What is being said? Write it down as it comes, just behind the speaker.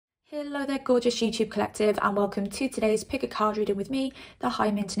Hello there, gorgeous YouTube collective, and welcome to today's pick a card reading with me, the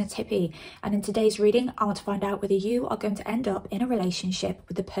high maintenance hippie. And in today's reading, I want to find out whether you are going to end up in a relationship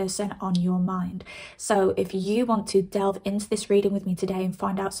with the person on your mind. So if you want to delve into this reading with me today and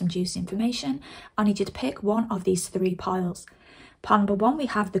find out some juicy information, I need you to pick one of these three piles. Pile number 1, we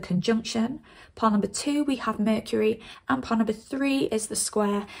have the conjunction. Pile number 2, we have Mercury. And pile number 3 is the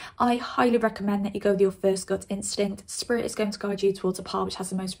square. I highly recommend that you go with your first gut instinct. Spirit is going to guide you towards a pile which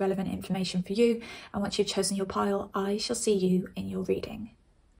has the most relevant information for you. And once you've chosen your pile, I shall see you in your reading.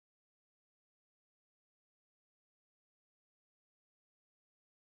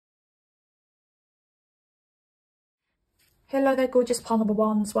 Hello there, gorgeous pile number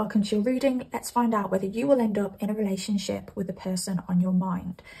 1s. Welcome to your reading. Let's find out whether you will end up in a relationship with the person on your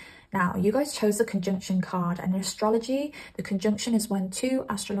mind. Now, you guys chose the conjunction card, and in astrology, the conjunction is when two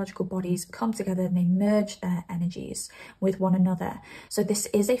astrological bodies come together and they merge their energies with one another. So this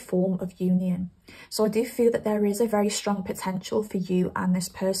is a form of union. So I do feel that there is a very strong potential for you and this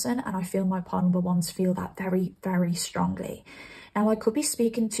person, and I feel my pile number 1s feel that very, very strongly. Now, I could be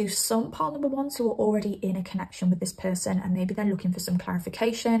speaking to some pile number 1s who are already in a connection with this person, and maybe they're looking for some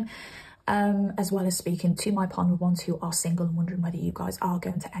clarification, as well as speaking to my pile number 1s who are single and wondering whether you guys are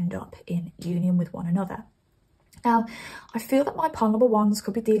going to end up in union with one another. Now, I feel that my pile number 1s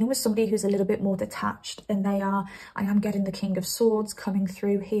could be dealing with somebody who's a little bit more detached than they are. I am getting the King of Swords coming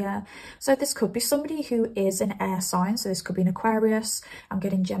through here. So this could be somebody who is an air sign. So this could be an Aquarius. I'm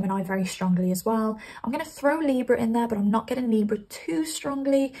getting Gemini very strongly as well. I'm going to throw Libra in there, but I'm not getting Libra too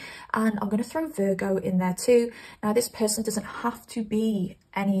strongly. And I'm going to throw Virgo in there too. Now, this person doesn't have to be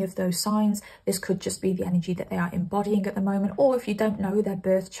any of those signs. This could just be the energy that they are embodying at the moment. Or if you don't know their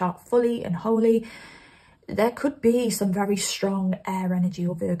birth chart fully and wholly, there could be some very strong air energy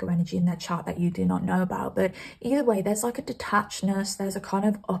or Virgo energy in their chart that you do not know about. But either way, there's like a detachedness, there's a kind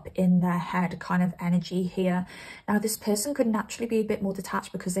of up in their head kind of energy here. Now, this person could naturally be a bit more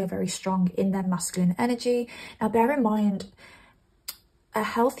detached because they're very strong in their masculine energy. Now, bear in mind, a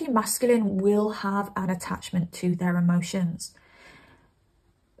healthy masculine will have an attachment to their emotions.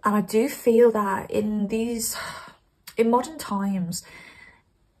 And I do feel that in modern times,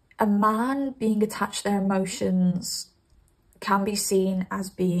 a man being attached to their emotions can be seen as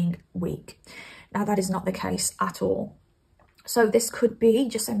being weak. Now, that is not the case at all. So this could be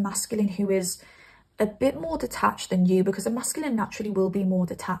just a masculine who is a bit more detached than you, because a masculine naturally will be more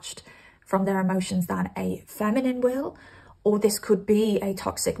detached from their emotions than a feminine will. Or this could be a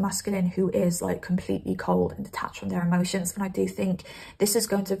toxic masculine who is like completely cold and detached from their emotions. And I do think this is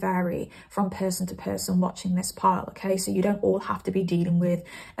going to vary from person to person watching this pile, okay? So you don't all have to be dealing with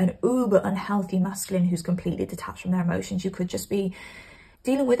an uber unhealthy masculine who's completely detached from their emotions. You could just be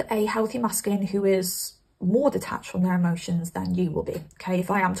dealing with a healthy masculine who is more detached from their emotions than you will be, okay?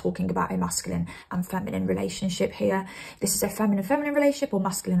 If I am talking about a masculine and feminine relationship here, this is a feminine relationship or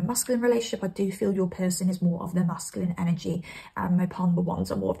masculine and masculine relationship, I do feel your person is more of the masculine energy and my pile number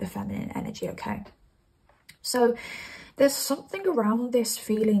 1s are more of the feminine energy, okay? So there's something around this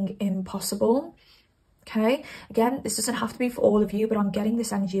feeling impossible. Okay, again, this doesn't have to be for all of you, but I'm getting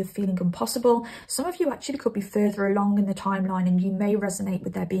this energy of feeling impossible. Some of you actually could be further along in the timeline and you may resonate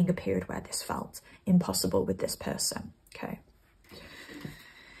with there being a period where this felt impossible with this person, okay?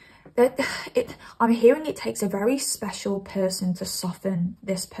 I'm hearing it takes a very special person to soften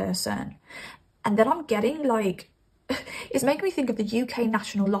this person. And then I'm getting like, it's making me think of the UK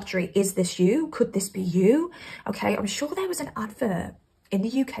National Lottery. Is this you? Could this be you? Okay, I'm sure there was an advert in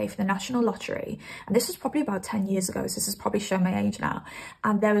the UK for the National Lottery, and this was probably about 10 years ago, so this is probably showing my age now,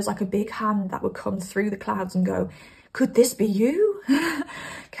 and there was like a big hand that would come through the clouds and go, could this be you?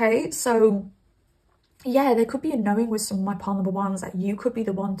 Okay, so yeah, there could be a knowing with some of my pile number 1s that you could be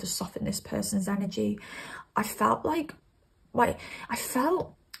the one to soften this person's energy. I felt like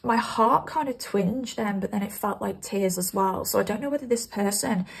my heart kind of twinged then, but then it felt like tears as well. So I don't know whether this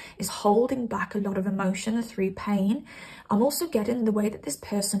person is holding back a lot of emotion through pain. I'm also getting the way that this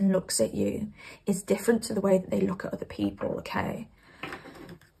person looks at you is different to the way that they look at other people, okay?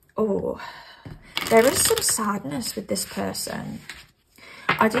 Oh, there is some sadness with this person.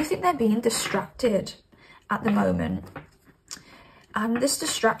 I do think they're being distracted at the moment. And this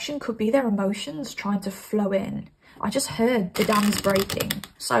distraction could be their emotions trying to flow in. I just heard the dam's breaking.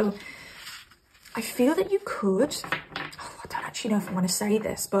 So I feel that you could, I don't actually know if I want to say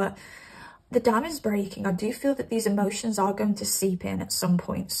this, but the dam is breaking. I do feel that these emotions are going to seep in at some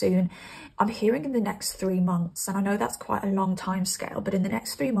point soon. I'm hearing in the next 3 months, and I know that's quite a long time scale, but in the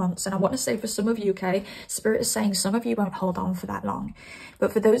next 3 months, and I want to say for some of you, okay, Spirit is saying some of you won't hold on for that long.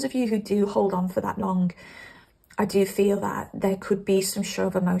 But for those of you who do hold on for that long, I do feel that there could be some show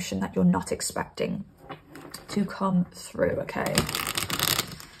of emotion that you're not expecting to come through, okay?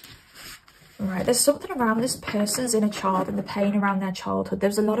 Right, there's something around this person's inner child and the pain around their childhood.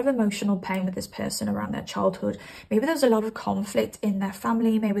 There's a lot of emotional pain with this person around their childhood. Maybe there's a lot of conflict in their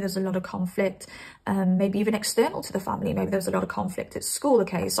family. Maybe there's a lot of conflict, maybe even external to the family. Maybe there's a lot of conflict at school,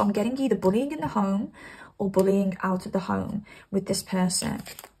 okay? So I'm getting either bullying in the home or bullying out of the home with this person.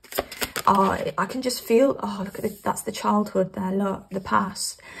 I can just feel, oh, look at it, that's the childhood there, look, the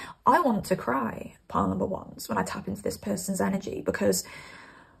past. I want to cry, pile number ones, when I tap into this person's energy, because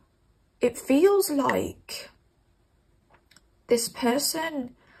it feels like this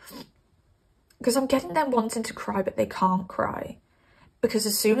person, because I'm getting them wanting to cry, but they can't cry. Because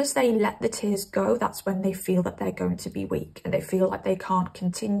as soon as they let the tears go, that's when they feel that they're going to be weak. And they feel like they can't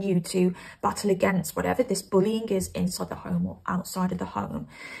continue to battle against whatever this bullying is inside the home or outside of the home.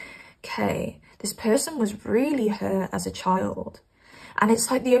 Okay, this person was really hurt as a child. And it's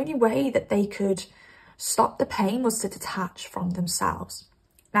like the only way that they could stop the pain was to detach from themselves.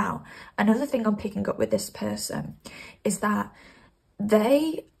 Now, another thing I'm picking up with this person is that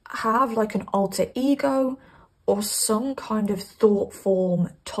they have like an alter ego or some kind of thought form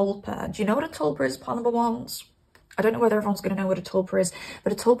tulpa. Do you know what a tulpa is, pile number ones? I don't know whether everyone's going to know what a tulpa is,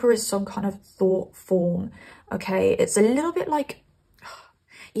 but a tulpa is some kind of thought form, okay? It's a little bit like,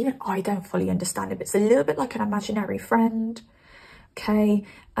 even I don't fully understand it, but it's a little bit like an imaginary friend, okay?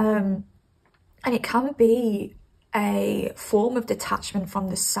 And it can be a form of detachment from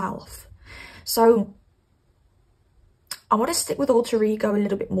the self. So I want to stick with alter ego a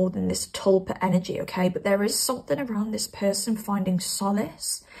little bit more than this tulpa energy, okay? But there is something around this person finding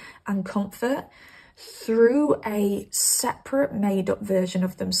solace and comfort through a separate made-up version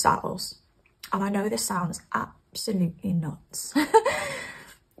of themselves. And I know this sounds absolutely nuts,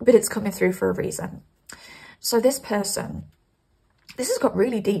 but it's coming through for a reason. So this person, this has got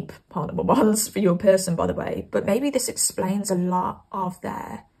really deep, part number ones, for your person, by the way, but maybe this explains a lot of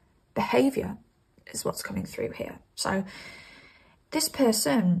their behavior is what's coming through here. So this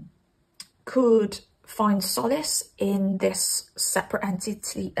person could find solace in this separate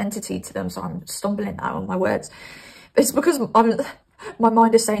entity to them. So I'm stumbling now on my words. It's because my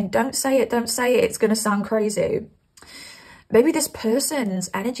mind is saying, don't say it, it's going to sound crazy. Maybe this person's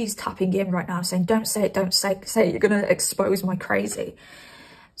energy is tapping in right now saying, don't say it, you're going to expose my crazy.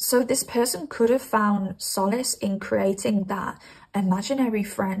 So this person could have found solace in creating that imaginary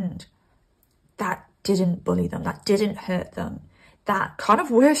friend that didn't bully them, that didn't hurt them, that kind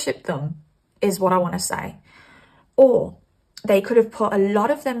of worshipped them, is what I want to say. Or they could have put a lot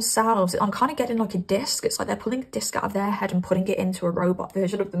of themselves, I'm kind of getting like a disc. It's like they're pulling a disc out of their head and putting it into a robot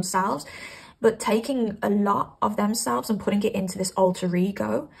version of themselves, but taking a lot of themselves and putting it into this alter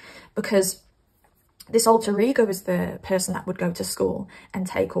ego, because this alter ego is the person that would go to school and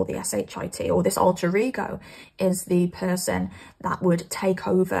take all the SHIT, or this alter ego is the person that would take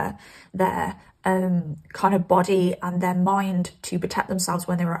over their kind of body and their mind to protect themselves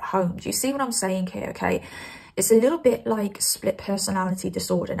when they're at home. Do you see what I'm saying here? Okay, it's a little bit like split personality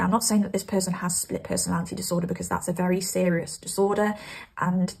disorder. Now, I'm not saying that this person has split personality disorder, because that's a very serious disorder,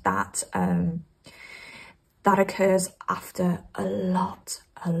 and that that occurs after a lot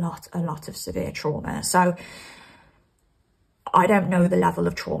of severe trauma. So I don't know the level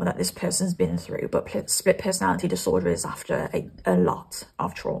of trauma that this person's been through, but split personality disorder is after a lot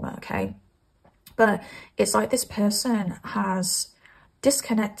of trauma, okay? But it's like this person has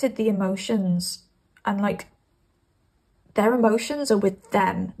disconnected the emotions, and like their emotions are with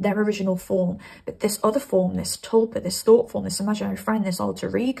them, their original form, but this other form, this tulpa, this thought form, this imaginary friend, this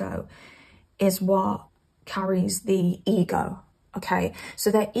alter ego is what carries the ego, okay?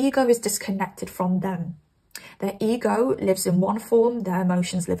 So their ego is disconnected from them. Their ego lives in one form, their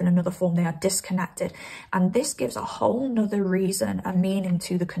emotions live in another form. They are disconnected. And this gives a whole nother reason and meaning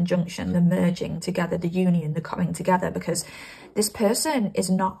to the conjunction, the merging together, the union, the coming together, because this person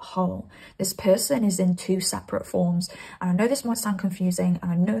is not whole. This person is in two separate forms. And I know this might sound confusing,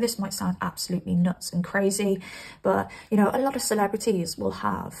 and I know this might sound absolutely nuts and crazy, but you know, a lot of celebrities will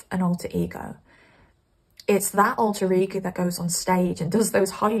have an alter ego. It's that alter ego that goes on stage and does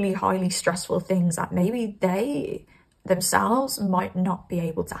those highly stressful things that maybe they themselves might not be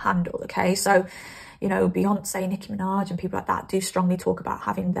able to handle, okay? So, you know, Beyonce, Nicki Minaj and people like that do strongly talk about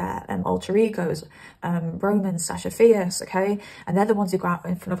having their alter egos. Roman, Sasha Fierce, okay? And they're the ones who go out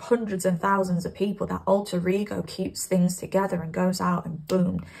in front of hundreds and thousands of people. That alter ego keeps things together and goes out and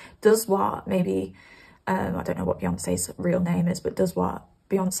boom, does what maybe, I don't know what Beyonce's real name is, but does what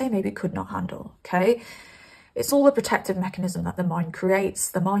Beyonce maybe could not handle, okay? It's all a protective mechanism that the mind creates.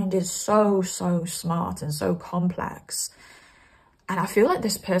 The mind is so, so smart and so complex. And I feel like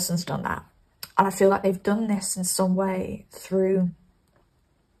this person's done that. And I feel like they've done this in some way through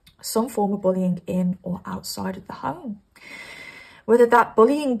some form of bullying in or outside of the home. Whether that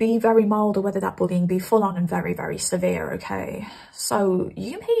bullying be very mild or whether that bullying be full on and very, very severe, okay? So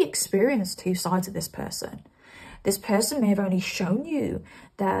you may experience two sides of this person. This person may have only shown you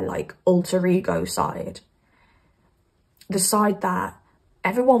their like alter ego side. The side that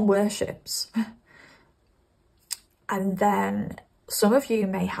everyone worships. And then some of you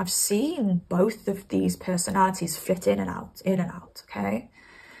may have seen both of these personalities flit in and out, okay?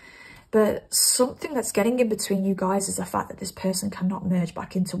 But something that's getting in between you guys is the fact that this person cannot merge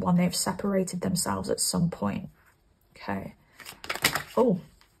back into one. They've separated themselves at some point, okay? Oh,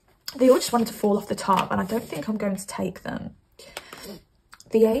 they all just wanted to fall off the top, and I don't think I'm going to take them.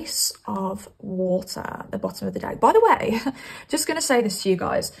 The Ace of Water at the bottom of the deck. By the way, just going to say this to you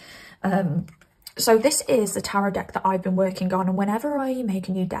guys. So this is the tarot deck that I've been working on, and whenever I make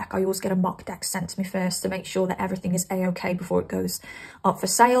a new deck, I always get a mock deck sent to me first to make sure that everything is a-okay before it goes up for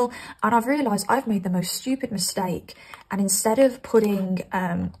sale. And I've realised I've made the most stupid mistake, and instead of putting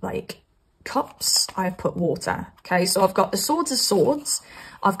like cups, I've put water. Okay, so I've got the swords as swords,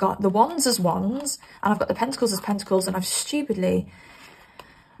 I've got the wands as wands, and I've got the pentacles as pentacles, and I've stupidly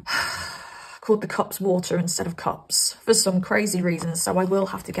called the cups water instead of cups for some crazy reasons. So I will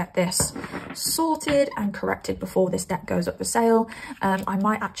have to get this sorted and corrected before this deck goes up for sale. I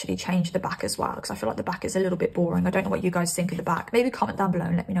might actually change the back as well, because I feel like the back is a little bit boring. I don't know what you guys think of the back. Maybe comment down below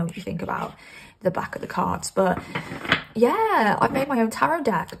and let me know what you think about the back of the cards. But yeah, I've made my own tarot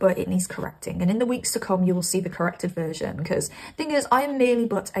deck, but it needs correcting, and in the weeks to come you will see the corrected version, because the thing is, I am merely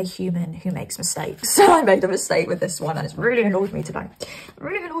but a human who makes mistakes. So I made a mistake with this one and it's really annoyed me today. It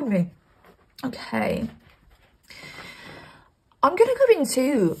really annoyed me. Okay, I'm going to go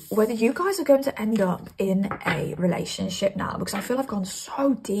into whether you guys are going to end up in a relationship now, because I feel I've gone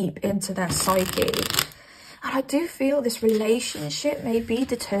so deep into their psyche. And I do feel this relationship may be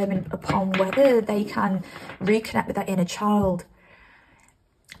determined upon whether they can reconnect with that inner child.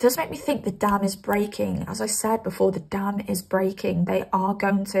 It does make me think the dam is breaking. As I said before, the dam is breaking. They are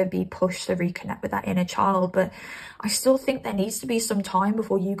going to be pushed to reconnect with that inner child. But I still think there needs to be some time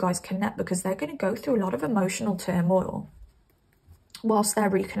before you guys connect, because they're going to go through a lot of emotional turmoil whilst they're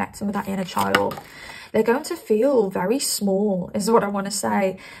reconnecting with that inner child. They're going to feel very small, is what I want to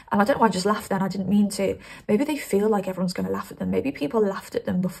say. And I don't know why I just laughed then. I didn't mean to. Maybe they feel like everyone's going to laugh at them. Maybe people laughed at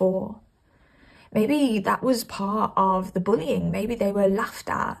them before. Maybe that was part of the bullying. Maybe they were laughed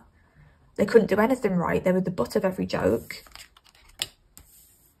at. They couldn't do anything right. They were the butt of every joke.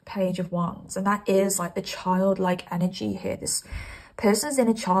 Page of Wands. And that is like the childlike energy here. This person's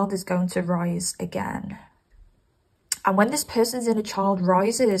inner child is going to rise again. And when this person's inner child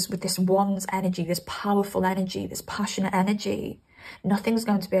rises with this Wands energy, this powerful energy, this passionate energy, nothing's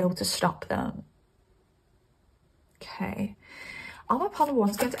going to be able to stop them. Okay. Are my partner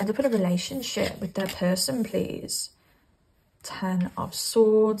Wands going to end up in a relationship with their person, please? 10 of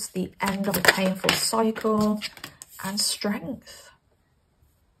Swords, the end of a painful cycle, and Strength.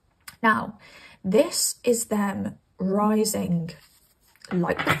 Now, this is them rising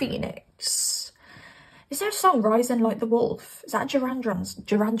like the phoenix. Is there a song, Rising Like the Wolf? Is that a Duran Duran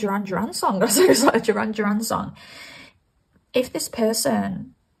song? I thought it was like a Duran Duran song. If this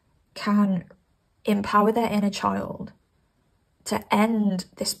person can empower their inner child to end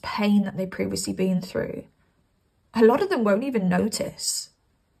this pain that they've previously been through, a lot of them won't even notice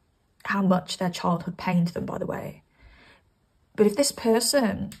how much their childhood pained them, by the way. But if this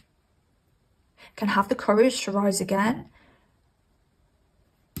person can have the courage to rise again,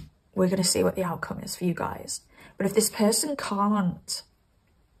 we're going to see what the outcome is for you guys. But if this person can't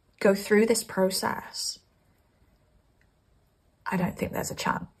go through this process, I don't think there's a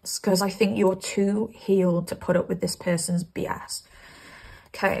chance, because I think you're too healed to put up with this person's BS.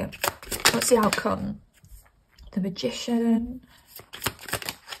 Okay, what's the outcome? The Magician,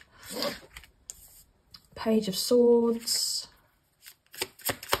 Page of Swords,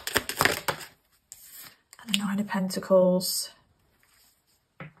 and the Nine of Pentacles.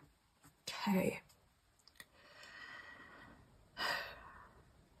 Okay.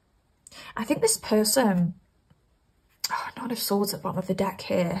 I think this person, Nine of Swords at the bottom of the deck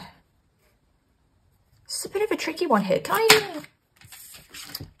here. It's a bit of a tricky one here. Can I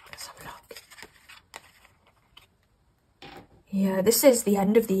let's have a look. Yeah, this is the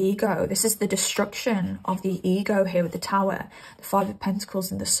end of the ego. This is the destruction of the ego here with the Tower, the Five of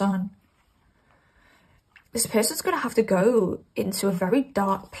Pentacles and the Sun. this person's going to have to go into a very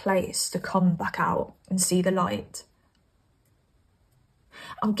dark place to come back out and see the light.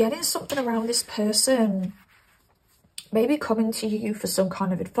 I'm getting something around this person maybe coming to you for some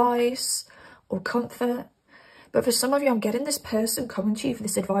kind of advice or comfort. But for some of you, I'm getting this person coming to you for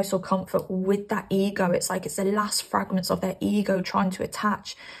this advice or comfort with that ego. It's like it's the last fragments of their ego trying to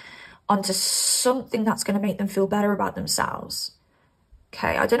attach onto something that's going to make them feel better about themselves.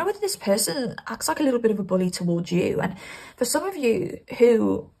 Okay, I don't know whether this person acts like a little bit of a bully towards you. And for some of you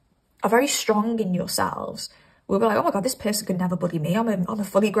who are very strong in yourselves, will be like, oh my God, this person could never bully me. I'm a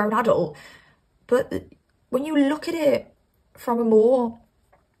fully grown adult. But when you look at it from a more,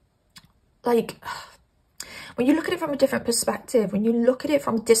 like, when you look at it from a different perspective, when you look at it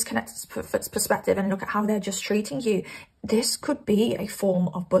from a disconnected perspective and look at how they're just treating you, this could be a form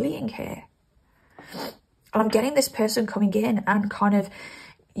of bullying here. And I'm getting this person coming in and kind of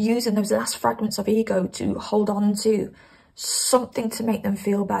using those last fragments of ego to hold on to something to make them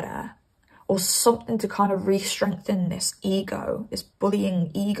feel better, or something to kind of re-strengthen this ego, this bullying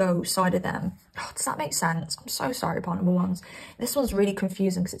ego side of them. Oh, does that make sense? I'm so sorry, part number ones. This one's really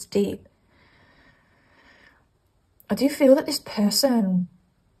confusing because it's deep. I do feel that this person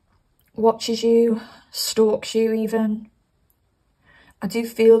watches you, stalks you even. I do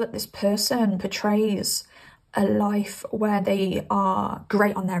feel that this person portrays a life where they are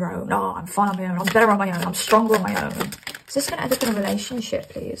great on their own. Oh, I'm fine on my own. I'm better on my own. I'm stronger on my own. Is this going to end up in a relationship,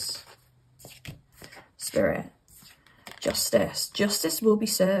 please? Spirit. Justice. Justice will be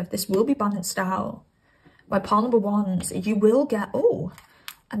served. This will be balanced out. My pile number ones, you will get... Oh,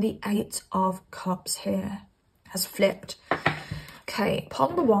 and the 8 of Cups here has flipped. Okay, pile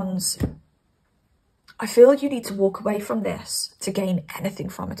number ones. I feel you need to walk away from this to gain anything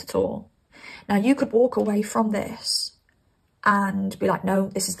from it at all. Now, you could walk away from this and be like, no,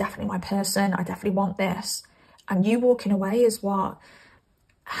 this is definitely my person. I definitely want this. And you walking away is what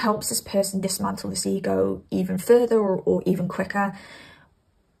helps this person dismantle this ego even further or even quicker.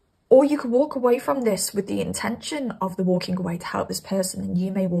 Or you could walk away from this with the intention of the walking away to help this person, and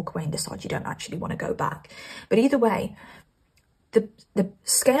you may walk away and decide you don't actually want to go back. But either way, the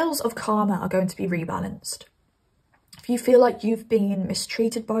scales of karma are going to be rebalanced. If you feel like you've been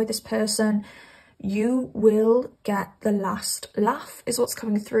mistreated by this person, you will get the last laugh is what's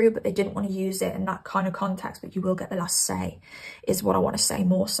coming through, but they didn't want to use it in that kind of context, but you will get the last say is what I want to say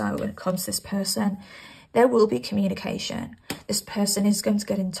more so when it comes to this person. There will be communication. This person is going to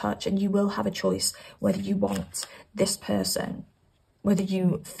get in touch, and you will have a choice whether you want this person, whether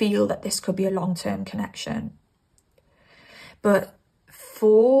you feel that this could be a long-term connection. But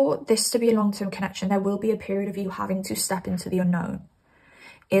for this to be a long-term connection, there will be a period of you having to step into the unknown.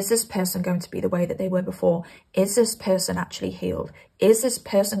 Is this person going to be the way that they were before? Is this person actually healed? Is this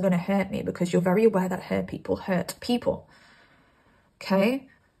person going to hurt me? Because you're very aware that hurt people. Okay?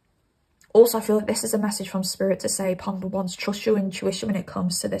 Also, I feel like this is a message from Spirit to say, number ones, trust your intuition when it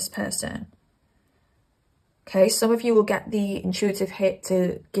comes to this person. Okay? Some of you will get the intuitive hit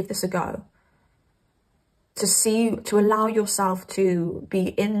to give this a go. To allow yourself to be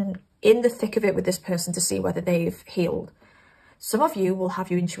in the thick of it with this person to see whether they've healed. Some of you will have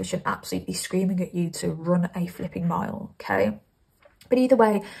your intuition absolutely screaming at you to run a flipping mile, okay? But either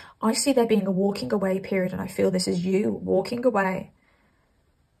way, I see there being a walking away period, and I feel this is you walking away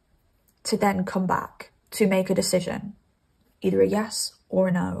to then come back to make a decision, either a yes or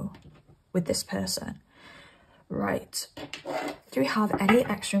a no with this person. Right. Do we have any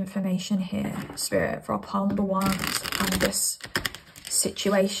extra information here, Spirit, for our pile number ones and this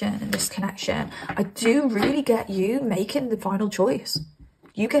situation and this connection? I do really get you making the final choice.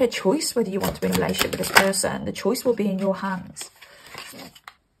 You get a choice whether you want to be in a relationship with this person. The choice will be in your hands.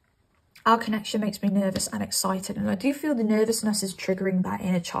 Our connection makes me nervous and excited, and I do feel the nervousness is triggering that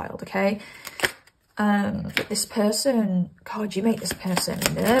inner child, okay? But this person, God, you make this person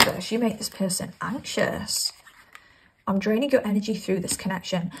nervous. You make this person anxious. I'm draining your energy through this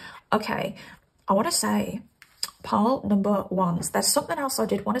connection. Okay, I want to say, pile number ones, there's something else I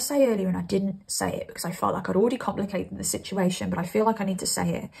did want to say earlier and I didn't say it because I felt like I'd already complicated the situation, but I feel like I need to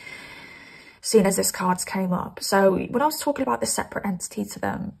say it, seeing as this cards came up. So when I was talking about the separate entity to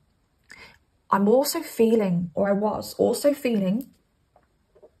them, I'm also feeling, or I was also feeling,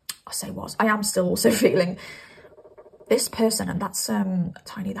 I am still also feeling this person, and that's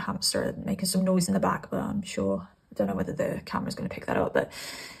Tiny the hamster making some noise in the back, but I'm sure, I don't know whether the camera's going to pick that up, but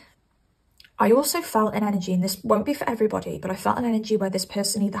I also felt an energy, and this won't be for everybody, but I felt an energy where this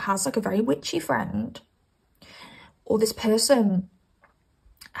person either has like a very witchy friend, or this person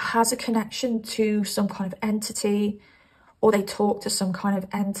has a connection to some kind of entity, or they talk to some kind of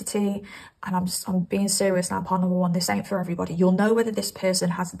entity. And I'm being serious now, part number one, this ain't for everybody. You'll know whether this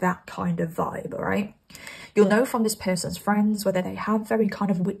person has that kind of vibe, all right? You'll know from this person's friends whether they have very kind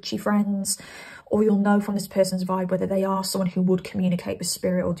of witchy friends, or you'll know from this person's vibe whether they are someone who would communicate with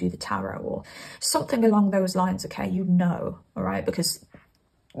spirit or do the tarot or something along those lines, okay? You know, all right? Because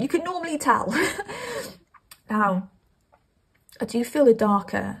you can normally tell. Now, I do feel a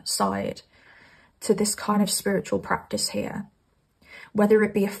darker side to this kind of spiritual practice here. Whether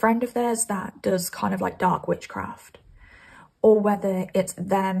it be a friend of theirs that does kind of like dark witchcraft, or whether it's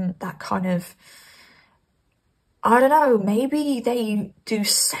them that kind of, I don't know, maybe they do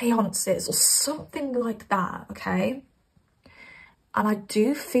seances or something like that, okay? And I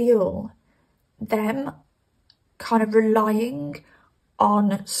do feel them kind of relying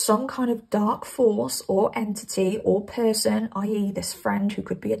on some kind of dark force or entity or person, i.e. this friend who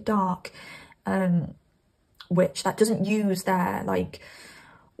could be a dark witch that doesn't use their like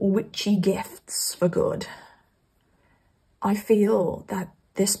witchy gifts for good. I feel that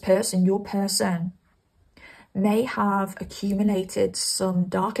this person, your person, may have accumulated some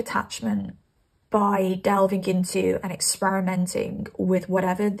dark attachment by delving into and experimenting with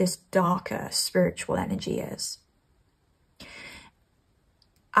whatever this darker spiritual energy is.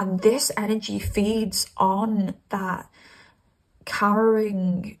 And this energy feeds on that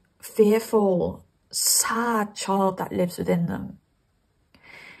cowering, fearful, sad child that lives within them.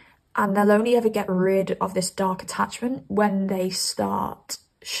 And they'll only ever get rid of this dark attachment when they start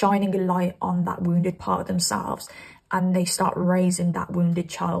shining a light on that wounded part of themselves and they start raising that wounded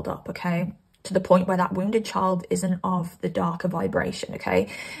child up, okay? To the point where that wounded child isn't of the darker vibration, okay?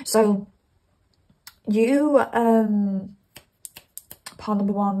 So you, part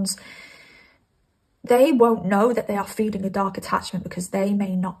number ones, they won't know that they are feeding a dark attachment because they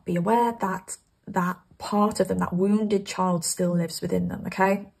may not be aware that that part of them, that wounded child, still lives within them,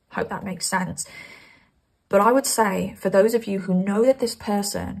 okay? Hope that makes sense. But I would say, for those of you who know that this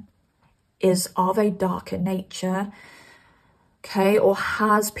person is of a darker nature, okay, or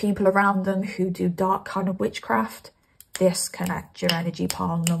has people around them who do dark kind of witchcraft, disconnect your energy,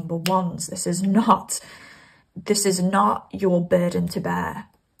 pile number ones. This is not your burden to bear,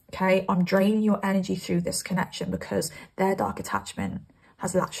 okay? I'm draining your energy through this connection because their dark attachment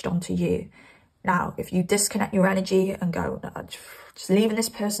has latched onto you. Now, if you disconnect your energy and go, no, just leaving this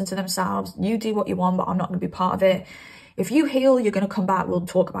person to themselves, you do what you want, but I'm not going to be part of it. If you heal, you're going to come back, we'll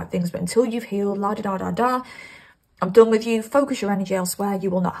talk about things, but until you've healed, la-da-da-da-da, I'm done with you, focus your energy elsewhere,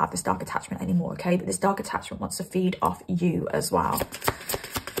 you will not have this dark attachment anymore, okay? But this dark attachment wants to feed off you as well.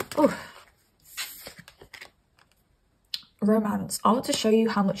 Oh. Romance. I want to show you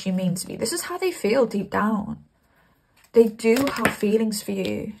how much you mean to me. This is how they feel deep down. They do have feelings for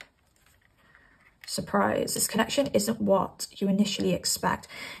you. Surprise. This connection isn't what you initially expect.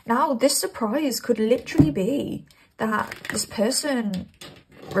 Now, this surprise could literally be that this person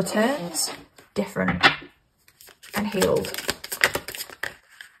returns different and healed.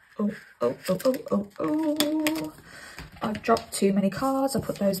 Oh. I've dropped too many cards. I'll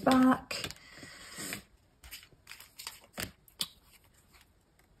put those back.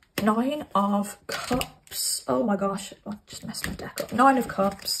 9 of Cups. Oh my gosh, I just messed my deck up. 9 of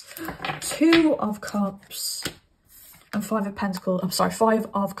Cups, 2 of Cups, and 5 of Pentacles. I'm sorry, 5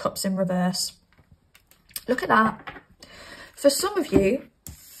 of Cups in reverse. Look at that. For some of you,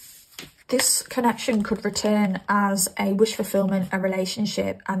 this connection could return as a wish fulfillment, a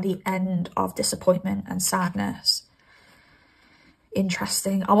relationship, and the end of disappointment and sadness.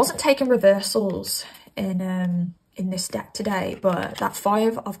 Interesting. I wasn't taking reversals in this deck today, but that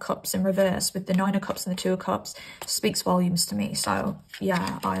 5 of Cups in reverse with the 9 of Cups and the 2 of Cups speaks volumes to me. So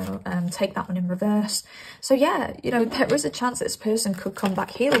yeah, I'll take that one in reverse. So yeah, you know, there is a chance that this person could come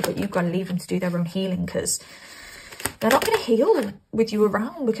back healed, but you've got to leave them to do their own healing, because they're not going to heal with you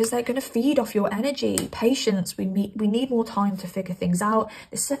around, because they're going to feed off your energy. Patience. We need more time to figure things out.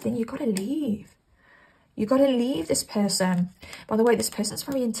 This is the thing, you've got to leave. You got to leave this person. By the way, this person's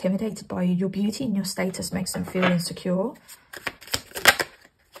very intimidated by you. Your beauty and your status makes them feel insecure.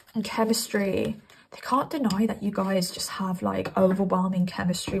 And chemistry. They can't deny that you guys just have like overwhelming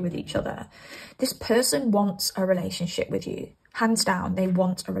chemistry with each other. This person wants a relationship with you. Hands down, they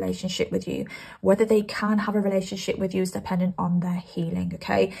want a relationship with you. Whether they can have a relationship with you is dependent on their healing,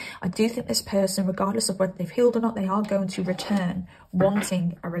 okay? I do think this person, regardless of whether they've healed or not, they are going to return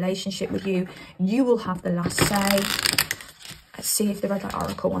wanting a relationship with you. You will have the last say. Let's see if the Red Light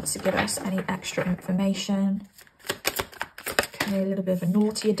Oracle wants to give us any extra information. Okay, a little bit of a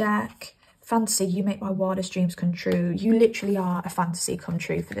naughtier deck. Fantasy, you make my wildest dreams come true. You literally are a fantasy come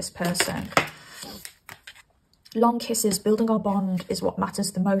true for this person. Long kisses, building our bond is what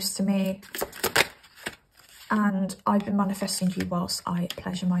matters the most to me. And I've been manifesting you whilst I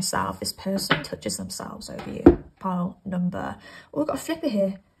pleasure myself. This person touches themselves over you. Pile number... Oh, we've got a flipper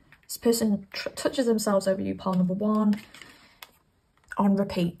here. This person touches themselves over you. Pile number 1. On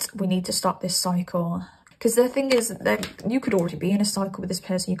repeat. We need to stop this cycle. Because the thing is that you could already be in a cycle with this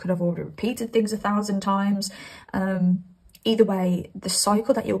person. You could have already repeated things 1,000 times. Either way, the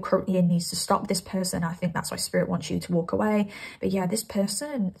cycle that you're currently in needs to stop. This person, I think that's why Spirit wants you to walk away. But yeah, this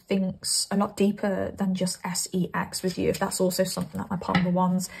person thinks a lot deeper than just sex with you. If that's also something that my pile number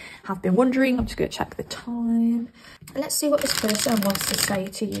 1s have been wondering. I'm just going to check the time. Let's see what this person wants to say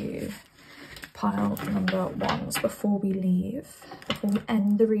to you. Pile number 1s, before we leave, before we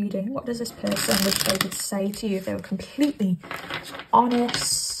end the reading. What does this person wish they would say to you if they were completely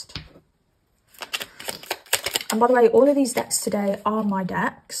honest? And by the way, all of these decks today are my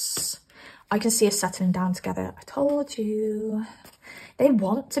decks. I can see us settling down together. I told you. They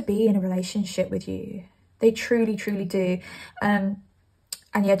want to be in a relationship with you. They truly, truly do.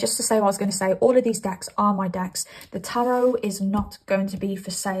 And yeah, just to say what I was going to say, all of these decks are my decks. The tarot is not going to be for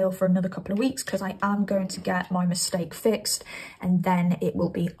sale for another couple of weeks because I am going to get my mistake fixed and then it will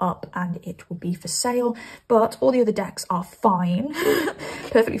be up and it will be for sale. But all the other decks are fine,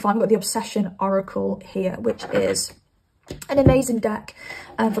 perfectly fine. We've got the Obsession Oracle here, which is an amazing deck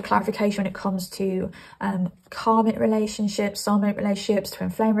for clarification when it comes to karmic relationships, soulmate relationships, twin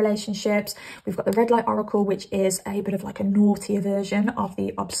flame relationships. We've got the Red Light Oracle, which is a bit of like a naughtier version of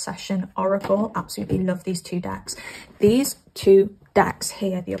the Obsession Oracle. Absolutely love these two decks. These two decks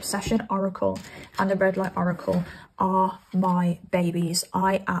here, the Obsession Oracle and the Red Light Oracle, are my babies.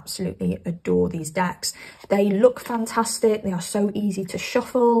 I absolutely adore these decks. They look fantastic. They are so easy to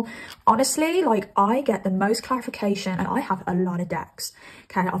shuffle. Honestly, like, I get the most clarification, and I have a lot of decks.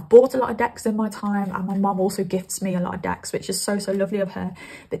 Okay, I've bought a lot of decks in my time, and my mum also gifts me a lot of decks, which is so, so lovely of her.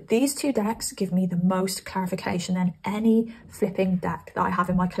 But these two decks give me the most clarification than any flipping deck that I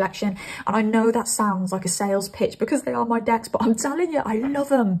have in my collection. And I know that sounds like a sales pitch because they are my decks, but I'm telling you, I love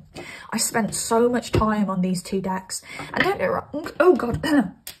them. I spent so much time on these two decks. And don't get wrong, oh god,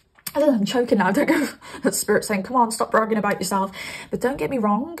 I'm choking now. Don't go, that's Spirit saying, come on, stop bragging about yourself. But don't get me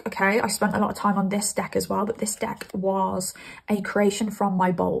wrong, okay, I spent a lot of time on this deck as well, but this deck was a creation from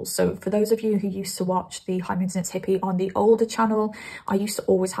my bowls. So for those of you who used to watch the High Maintenance Hippie on the older channel, I used to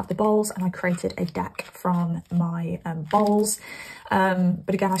always have the bowls, and I created a deck from my bowls.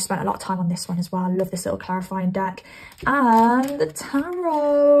 But again, I spent a lot of time on this one as well. I love this little clarifying deck. And the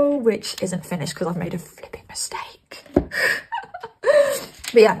tarot, which isn't finished because I've made a flipping mistake.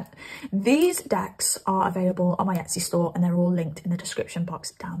 But yeah, these decks are available on my Etsy store, and they're all linked in the description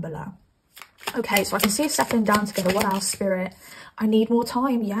box down below. Okay, so I can see us settling down together. What else, Spirit? I need more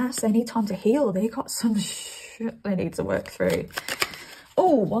time. Yes, they need time to heal. They got some shit they need to work through.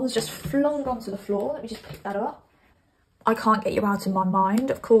 Oh, one's just flung onto the floor. Let me just pick that up. I can't get you out of my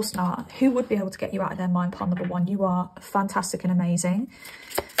mind. Of course not. Who would be able to get you out of their mind? Pile number 1. You are fantastic and amazing.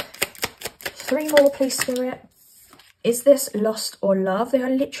 3 more, please, Spirit. Is this lust or love? They are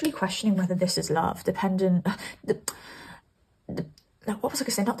literally questioning whether this is love, dependent. What was I going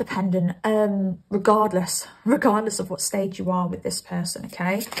to say? Not dependent. Regardless of what stage you are with this person,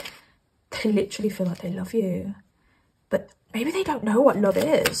 okay? They literally feel like they love you. But maybe they don't know what love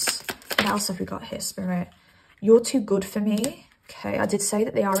is. What else have we got here, Spirit? You're too good for me. Okay, I did say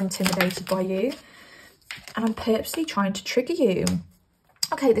that they are intimidated by you. And I'm purposely trying to trigger you.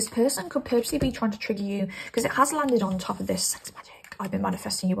 Okay, this person could purposely be trying to trigger you because it has landed on top of this sex magic. I've been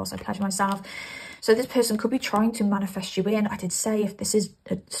manifesting you whilst I pleasure myself. So this person could be trying to manifest you in. I did say if this is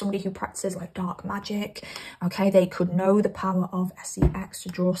somebody who practices like dark magic, okay, they could know the power of sex to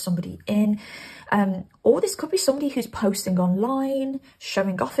draw somebody in. Or this could be somebody who's posting online,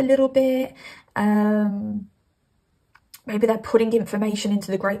 showing off a little bit. Maybe they're putting information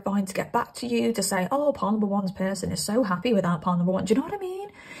into the grapevine to get back to you to say, oh, pile number 1's person is so happy without pile number 1. Do you know what I mean?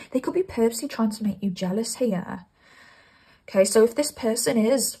 They could be purposely trying to make you jealous here. Okay, so if this person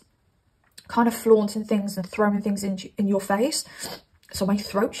is kind of flaunting things and throwing things in your face, so my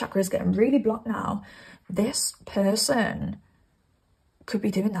throat chakra is getting really blocked now, this person could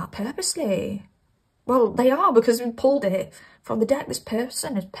be doing that purposely. Well, they are, because we pulled it from the deck. This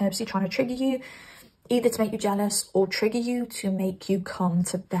person is purposely trying to trigger you, either to make you jealous or trigger you to make you come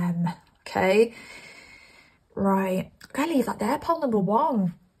to them, okay? Right, I'm going to leave that there, pile number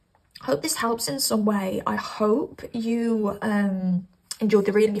 1. Hope this helps in some way. I hope you enjoyed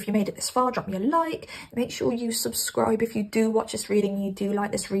the reading, if you made it this far, drop me a like. Make sure you subscribe if you do watch this reading, you do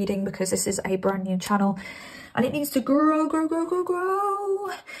like this reading, because this is a brand new channel and it needs to grow.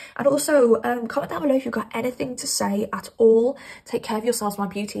 And also comment down below if you've got anything to say at all. Take care of yourselves, my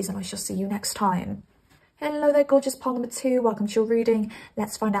beauties, and I shall see you next time. Hello there, gorgeous pile number 2. Welcome to your reading.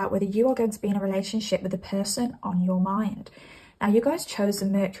 Let's find out whether you are going to be in a relationship with the person on your mind. Now, you guys chose the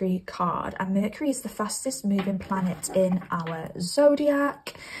Mercury card, and Mercury is the fastest moving planet in our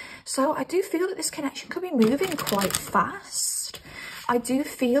zodiac. So I do feel that this connection could be moving quite fast. I do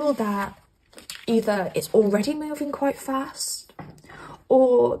feel that either it's already moving quite fast,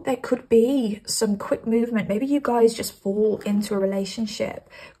 or there could be some quick movement. Maybe you guys just fall into a relationship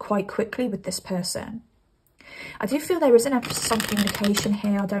quite quickly with this person. I do feel there isn't some communication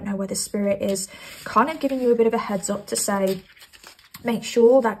here. I don't know whether Spirit is kind of giving you a bit of a heads up to say, make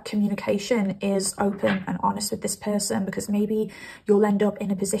sure that communication is open and honest with this person, because maybe you'll end up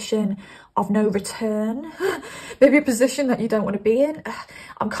in a position of no return. Maybe a position that you don't want to be in.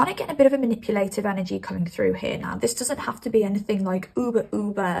 I'm kind of getting a bit of a manipulative energy coming through here. Now, this doesn't have to be anything like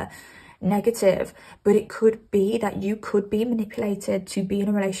uber negative, but it could be that you could be manipulated to be in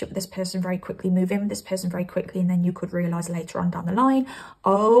a relationship with this person very quickly, move in with this person very quickly, and then you could realize later on down the line,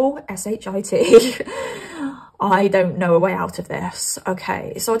 oh, shit, I don't know a way out of this.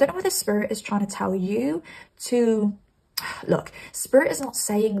 Okay, so I don't know whether Spirit is trying to tell you to look. Spirit is not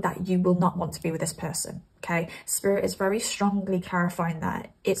saying that you will not want to be with this person. Okay, Spirit is very strongly clarifying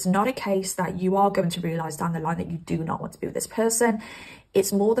that it's not a case that you are going to realize down the line that you do not want to be with this person.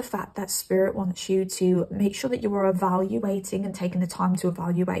 It's more the fact that Spirit wants you to make sure that you are evaluating and taking the time to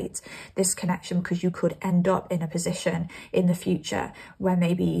evaluate this connection, because you could end up in a position in the future where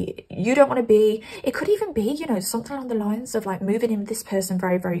maybe you don't want to be. It could even be, you know, something along the lines of like moving in with this person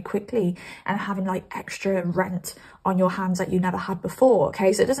very, very quickly and having like extra rent on your hands that you never had before.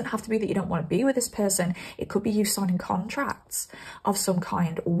 Okay, so it doesn't have to be that you don't want to be with this person. It could be you signing contracts of some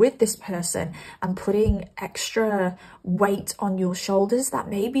kind with this person and putting extra weight on your shoulders that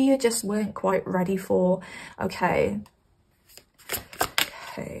maybe you just weren't quite ready for. Okay,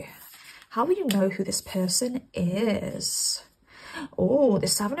 how will you know who this person is? Oh, the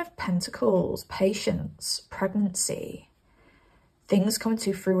 7 of Pentacles, patience, pregnancy, things coming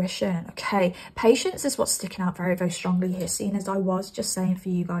to fruition. Okay, patience is what's sticking out very, very strongly here, seeing as I was just saying for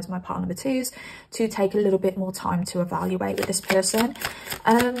you guys, my part number 2s, to take a little bit more time to evaluate with this person.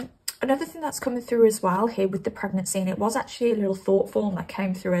 Another thing that's coming through as well here with the pregnancy, and it was actually a little thought form that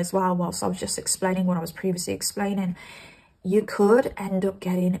came through as well whilst I was just explaining what I was previously explaining. You could end up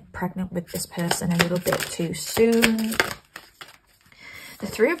getting pregnant with this person a little bit too soon. The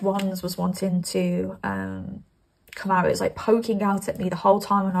 3 of Wands was wanting to come out. It was like poking out at me the whole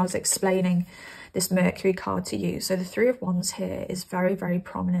time when I was explaining this Mercury card to you. So the 3 of Wands here is very, very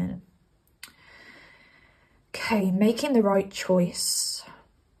prominent. Okay, making the right choice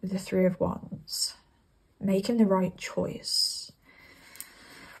with the 3 of Wands. Making the right choice.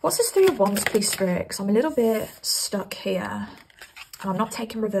 What's this 3 of Wands, please, Spirit? Because I'm a little bit stuck here and I'm not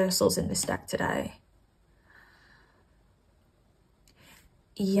taking reversals in this deck today.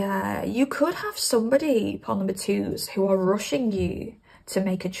 Yeah, you could have somebody, pile number 2s, who are rushing you to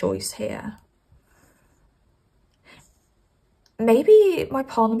make a choice here. Maybe my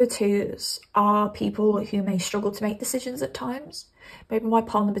pile number 2s are people who may struggle to make decisions at times. Maybe my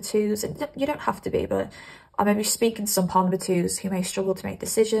pile number 2s, and you don't have to be, but I may be speaking to some pile number 2s who may struggle to make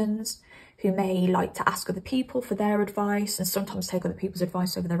decisions, who may like to ask other people for their advice and sometimes take other people's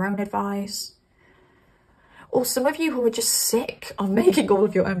advice over their own advice. Or some of you who are just sick of making all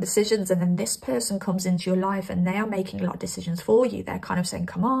of your own decisions, and then this person comes into your life and they are making a lot of decisions for you. They're kind of saying,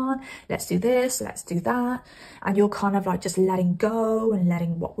 come on, let's do this, let's do that. And you're kind of like just letting go and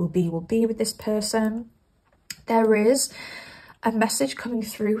letting what will be with this person. There is a message coming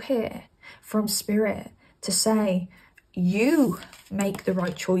through here from Spirit to say, you make the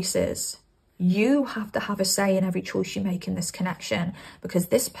right choices. You have to have a say in every choice you make in this connection, because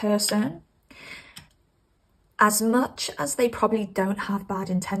this person, as much as they probably don't have bad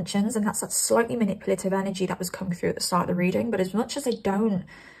intentions, and that's that slightly manipulative energy that was coming through at the start of the reading, but as much as they don't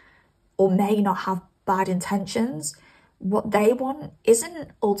or may not have bad intentions, what they want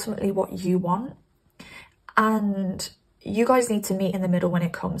isn't ultimately what you want. And you guys need to meet in the middle when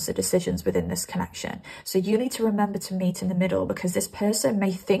it comes to decisions within this connection. So you need to remember to meet in the middle, because this person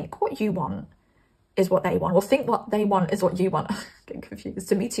may think what you want is what they want, or think what they want is what you want. Getting confused.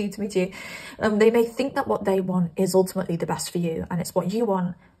 To me too. They may think that what they want is ultimately the best for you, and it's what you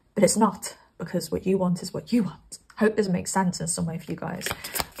want, but it's not, because what you want is what you want. Hope this makes sense in some way for you guys.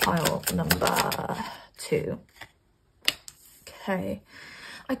 Pile number 2. Okay.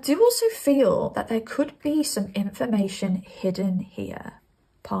 I do also feel that there could be some information hidden here.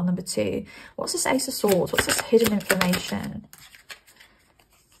 Pile number 2. What's this Ace of Swords? What's this hidden information?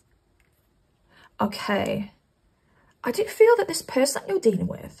 Okay. I do feel that this person you're dealing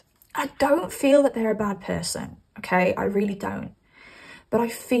with, I don't feel that they're a bad person. Okay, I really don't. But I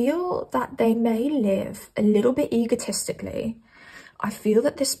feel that they may live a little bit egotistically. I feel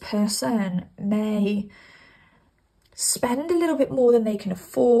that this person may spend a little bit more than they can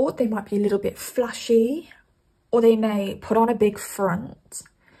afford. They might be a little bit flashy, or they may put on a big front.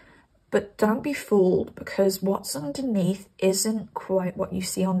 But don't be fooled, because what's underneath isn't quite what you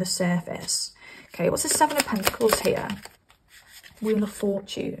see on the surface. Okay, what's the 7 of Pentacles here? Wheel of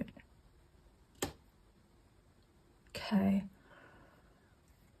Fortune. Okay.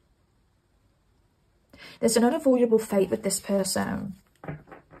 There's an unavoidable fate with this person.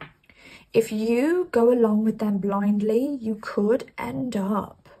 If you go along with them blindly, you could end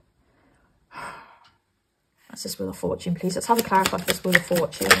up... That's this Wheel of Fortune, please. Let's have a clarify for this Wheel of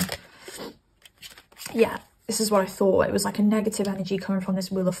Fortune. Yeah, this is what I thought. It was like a negative energy coming from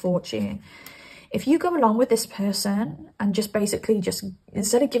this Wheel of Fortune. If you go along with this person and just basically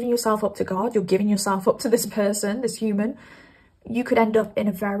instead of giving yourself up to God, you're giving yourself up to this person, this human, you could end up in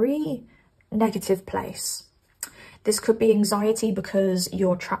a very negative place. This could be anxiety because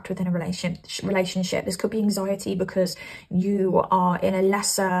you're trapped within a relationship. This could be anxiety because you are in a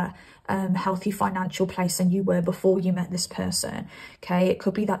lesser healthy financial place than you were before you met this person. Okay, it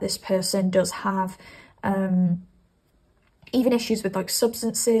could be that this person does have even issues with like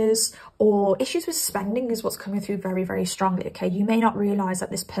substances, or issues with spending is what's coming through very, very strongly. Okay, you may not realize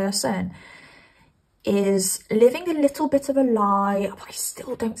that this person is living a little bit of a lie. I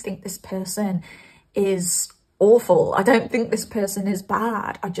still don't think this person is awful. I don't think this person is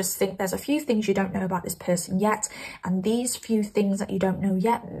bad. I just think there's a few things you don't know about this person yet, and these few things that you don't know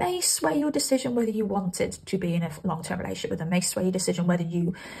yet may sway your decision whether you wanted to be in a long-term relationship with them, may sway your decision whether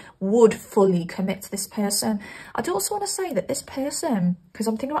you would fully commit to this person. I do also want to say that this person, because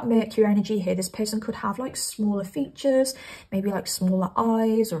I'm thinking about Mercury energy here, this person could have like smaller features, maybe like smaller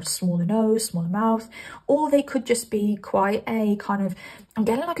eyes or a smaller nose, smaller mouth, or they could just be quite a kind of, I'm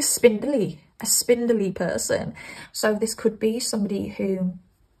getting like a spindly person. So this could be somebody who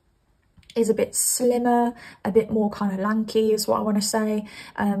is a bit slimmer, a bit more kind of lanky is what I want to say.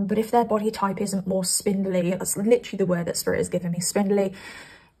 But if their body type isn't more spindly, that's literally the word that Spirit is giving me, spindly,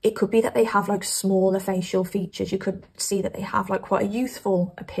 it could be that they have like smaller facial features. You could see that they have like quite a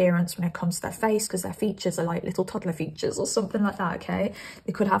youthful appearance when it comes to their face, because their features are like little toddler features or something like that. Okay,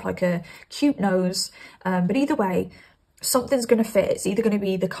 they could have like a cute nose, but either way, something's going to fit. It's either going to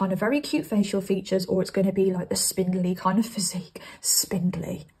be the kind of very cute facial features, or it's going to be like the spindly kind of physique.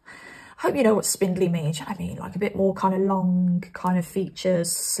 Spindly. I hope you know what spindly means. You know what I mean? Like a bit more kind of long kind of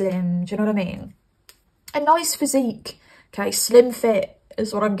features, slim. Do you know what I mean? A nice physique. Okay, slim fit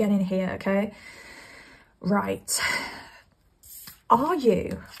is what I'm getting here. Okay, right. Are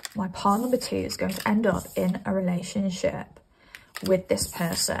you, my pile number 2 is going to end up in a relationship with this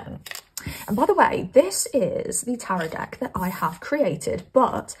person? And by the way, this is the tarot deck that I have created,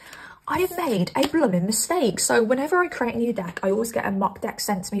 but I have made a blooming mistake. So whenever I create a new deck, I always get a mock deck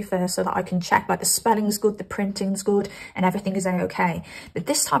sent to me first so that I can check like the spelling's good, the printing's good, and everything is a-okay. But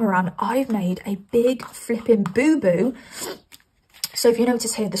this time around, I've made a big flipping boo-boo. So if you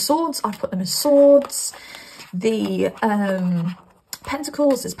notice here, the swords, I've put them as swords. The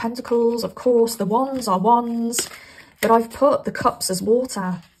pentacles is pentacles, of course. The wands are wands. But I've put the cups as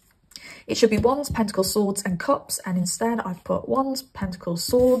water. It should be wands, pentacles, swords, and cups. And instead, I've put wands, pentacles,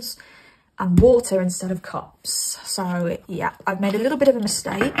 swords, and water instead of cups. So, yeah, I've made a little bit of a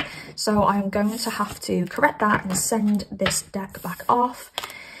mistake. So I'm going to have to correct that and send this deck back off.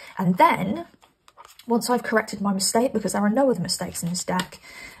 And then, once I've corrected my mistake, because there are no other mistakes in this deck,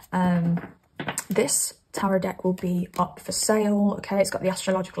 this tarot deck will be up for sale. Okay, it's got the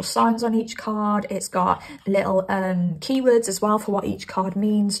astrological signs on each card. It's got little keywords as well for what each card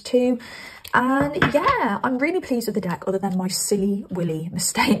means too. And yeah, I'm really pleased with the deck, other than my silly willy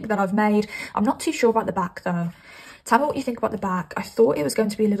mistake that I've made. I'm not too sure about the back though. Tell me what you think about the back. I thought it was going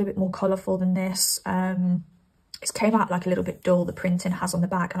to be a little bit more colourful than this. It came out like a little bit dull, the printing has on the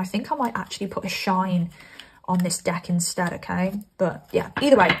back, and I think I might actually put a shine on this deck instead. Okay, but yeah,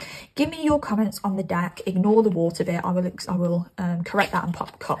 either way, give me your comments on the deck. Ignore the water bit. I will correct that and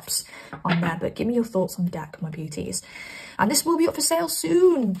pop cups on there, but give me your thoughts on the deck, my beauties. And this will be up for sale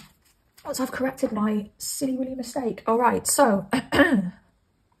soon once I've corrected my silly willy mistake. All right, so I'm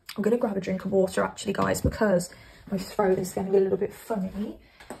gonna grab a drink of water actually, guys, because my throat is getting a little bit funny.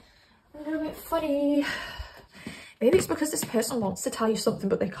 Maybe it's because this person wants to tell you something,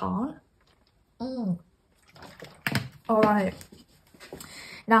 but they can't. All right.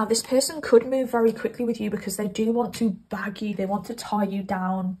 Now, this person could move very quickly with you because they do want to bag you. They want to tie you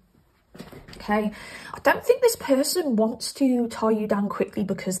down. Okay. I don't think this person wants to tie you down quickly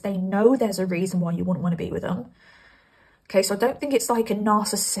because they know there's a reason why you wouldn't want to be with them. Okay. So I don't think it's like a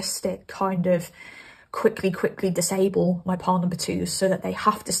narcissistic kind of quickly disable my partner number two so that they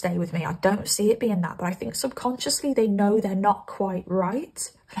have to stay with me. I don't see it being that, but I think subconsciously they know they're not quite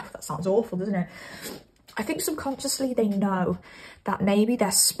right. I know that sounds awful, doesn't it? I think subconsciously they know that maybe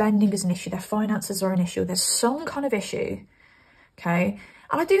their spending is an issue, their finances are an issue, there's some kind of issue, okay?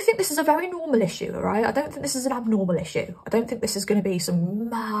 And I do think this is a very normal issue, all right? I don't think this is an abnormal issue. I don't think this is going to be some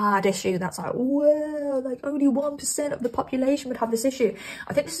mad issue that's like, whoa, like only 1% of the population would have this issue.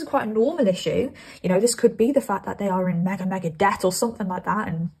 I think this is quite a normal issue. You know, this could be the fact that they are in mega debt or something like that.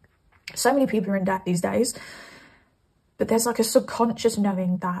 And so many people are in debt these days. But there's like a subconscious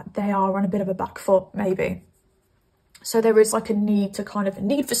knowing that they are on a bit of a back foot, maybe. So there is like a need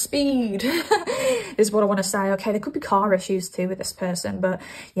for speed is what I want to say. Okay, there could be car issues too with this person, but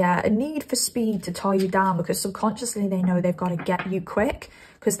yeah, a need for speed to tie you down because subconsciously they know they've got to get you quick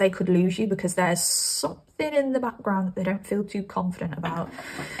because they could lose you because there's something in the background that they don't feel too confident about.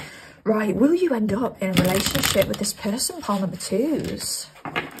 Right, will you end up in a relationship with this person, pile number twos?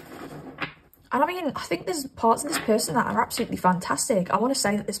 And I mean, I think there's parts of this person that are absolutely fantastic. I want to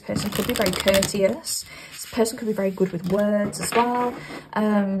say that this person could be very courteous. This person could be very good with words as well.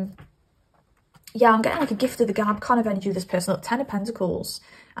 Yeah, I'm getting like a gift of the gab kind of energy with this person. Look, 10 of Pentacles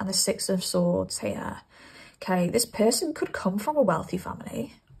and the 6 of Swords here. Okay, this person could come from a wealthy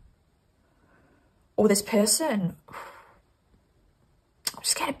family. Or this person... I'm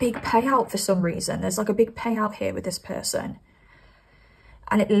just getting a big payout for some reason. There's like a big payout here with this person.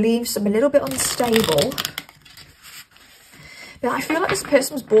 And it leaves them a little bit unstable. But I feel like this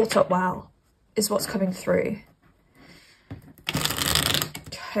person was brought up well, is what's coming through.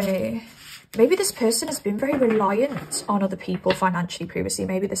 Okay. Maybe this person has been very reliant on other people financially previously.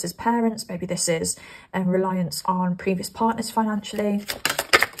 Maybe this is parents. Maybe this is reliance on previous partners financially.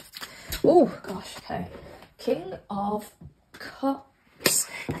 Oh, gosh. Okay. King of Cups.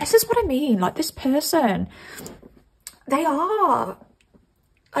 This is what I mean. Like, this person, they are...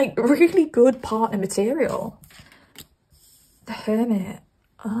 like really good partner material. The Hermit.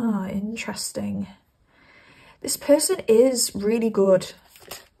 Ah, interesting. This person is really good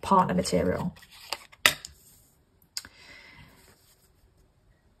partner material.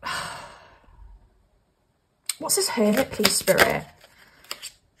 What's this Hermit, please, Spirit?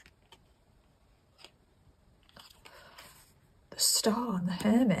 The Star and the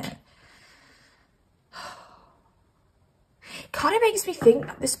Hermit. Kind of makes me think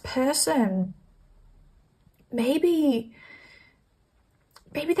that this person, maybe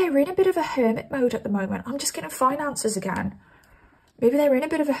they're in a bit of a hermit mode at the moment. I'm just getting finances again. Maybe they're in a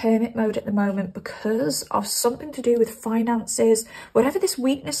bit of a hermit mode at the moment because of something to do with finances. Whatever this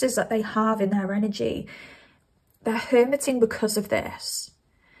weakness is that they have in their energy, they're hermiting because of this.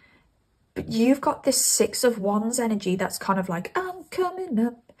 But you've got this 6 of Wands energy that's kind of like, I'm coming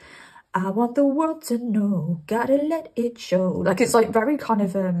up. I want the world to know, gotta let it show. Like, it's like very kind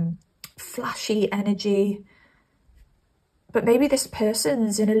of flashy energy. But maybe this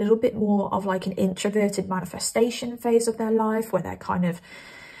person's in a little bit more of like an introverted manifestation phase of their life where they're kind of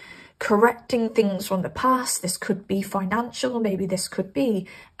correcting things from the past. This could be financial. Maybe this could be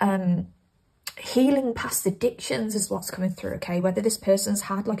healing past addictions is what's coming through, okay? Whether this person's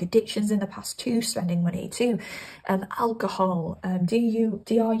had like addictions in the past to spending money, to alcohol,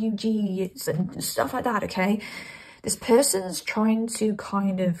 drugs and stuff like that, okay? This person's trying to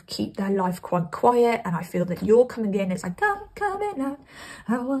kind of keep their life quite quiet, and I feel that you're coming in, it's like, I'm coming out,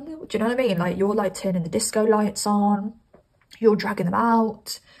 I wonder, do you know what I mean? Like, you're like turning the disco lights on, you're dragging them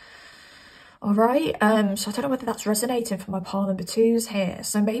out. All right, so I don't know whether that's resonating for my pile number twos here.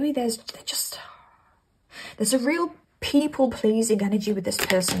 So maybe there's a real people-pleasing energy with this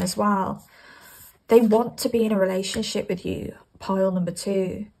person as well. They want to be in a relationship with you, pile number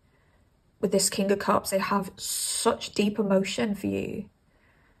two. With this King of Cups, they have such deep emotion for you.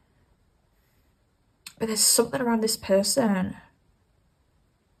 But there's something around this person.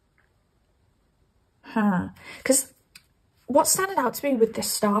 Because what's standing out to me with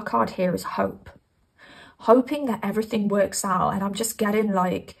this Star card here is hope. Hoping that everything works out. And I'm just getting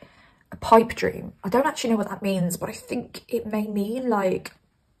like a pipe dream. I don't actually know what that means, but I think it may mean like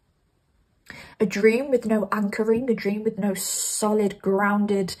a dream with no anchoring, a dream with no solid,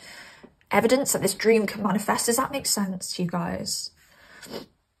 grounded evidence that this dream can manifest. Does that make sense to you guys?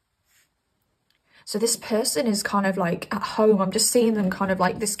 So this person is kind of like at home. I'm just seeing them kind of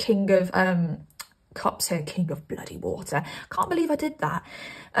like this king of cups here, king of bloody water. Can't believe I did that.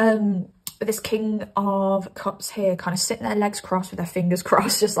 This king of cups here kind of sitting their legs crossed with their fingers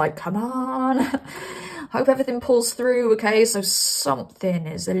crossed, just like, come on. Hope everything pulls through. Okay, so something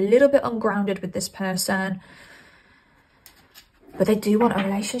is a little bit ungrounded with this person, but they do want a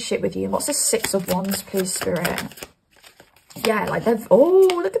relationship with you. And what's the Six of Wands, please, Spirit? Yeah, like they've, oh,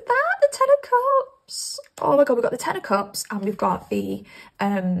 look at that, the Ten of Cups. Oh my God, we've got the Ten of Cups and we've got the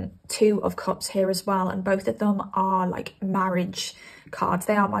Two of Cups here as well. And both of them are like marriage cards.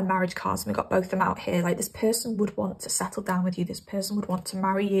 They are my marriage cards, and we've got both of them out here. Like, this person would want to settle down with you. This person would want to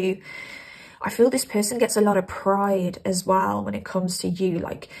marry you. I feel this person gets a lot of pride as well when it comes to you.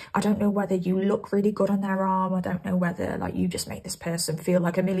 Like, I don't know whether you look really good on their arm. I don't know whether like you just make this person feel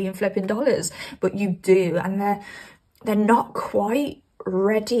like $1 million flipping dollars, but you do. And they're not quite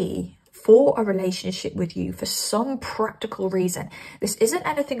ready for a relationship with you for some practical reason. This isn't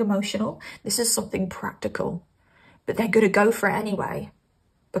anything emotional. This is something practical, but they're going to go for it anyway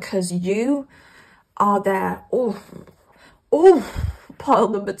because you are their, pile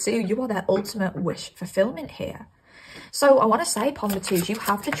number 2, you are their ultimate wish fulfillment here. So I want to say, pile number 2, you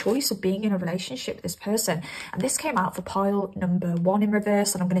have the choice of being in a relationship with this person. And this came out for pile number 1 in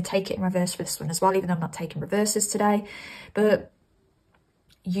reverse, and I'm going to take it in reverse for this one as well, even though I'm not taking reverses today. But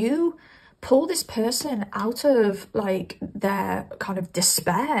you pull this person out of like their kind of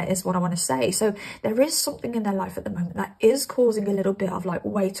despair is what I want to say. So there is something in their life at the moment that is causing a little bit of like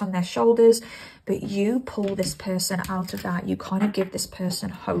weight on their shoulders, but you pull this person out of that. You kind of give this person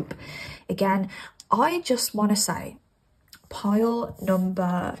hope. Again, I just want to say, pile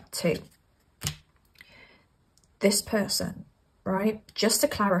number 2, this person, right? Just to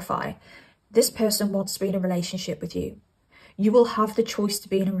clarify, this person wants to be in a relationship with you. You will have the choice to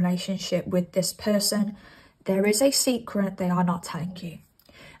be in a relationship with this person. There is a secret they are not telling you.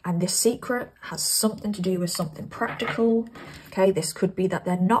 And this secret has something to do with something practical. Okay, this could be that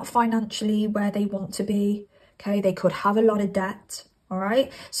they're not financially where they want to be. Okay, they could have a lot of debt. All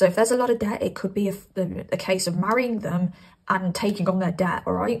right. So if there's a lot of debt, it could be a case of marrying them and taking on their debt.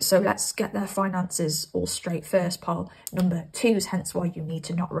 All right. So let's get their finances all straight first, pile number 2s. Hence why you need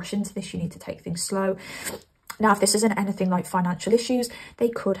to not rush into this. You need to take things slow. Now, if this isn't anything like financial issues, they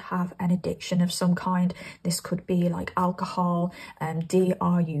could have an addiction of some kind. This could be like alcohol,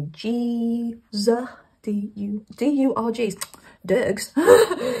 D-R-U-Gs, D-U-R-Gs, Dirks,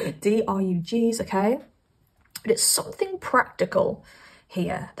 D-R-U-Gs, okay? But it's something practical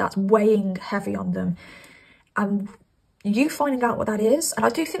here that's weighing heavy on them. And you finding out what that is, and I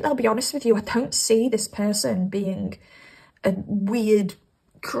do think they'll be honest with you, I don't see this person being a weird,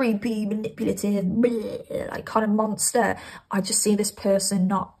 creepy, manipulative, like kind of monster. I just see this person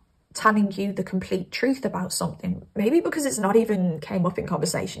not telling you the complete truth about something, maybe because it's not even came up in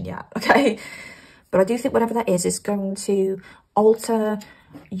conversation yet, okay? But I do think whatever that is going to alter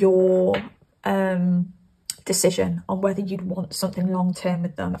your decision on whether you'd want something long term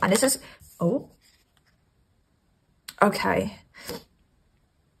with them. And this is, oh, okay.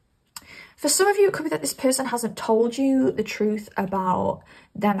 For some of you, it could be that this person hasn't told you the truth about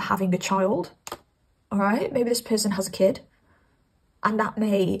them having a child, all right? Maybe this person has a kid, and that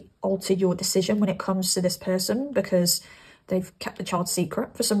may alter your decision when it comes to this person because they've kept the child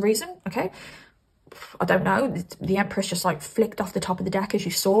secret for some reason, okay? I don't know. The Empress just like flicked off the top of the deck as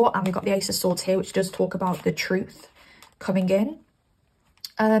you saw, and we've got the Ace of Swords here, which does talk about the truth coming in.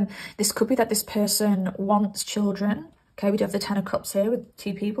 This could be that this person wants children. Okay, we do have the Ten of Cups here with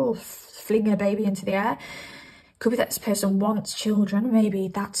 2 people flinging a baby into the air. Could be that this person wants children. Maybe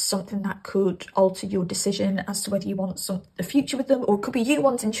that's something that could alter your decision as to whether you want a future with them, or it could be you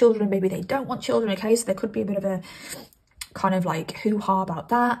wanting children. Maybe they don't want children. Okay, so there could be a bit of a kind of like hoo-ha about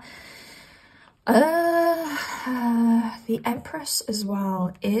that. The Empress as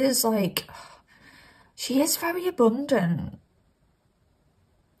well is like, she is very abundant.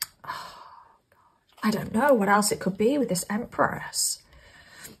 I don't know what else it could be with this Empress.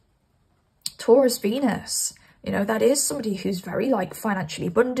 Taurus Venus, you know, that is somebody who's very like financially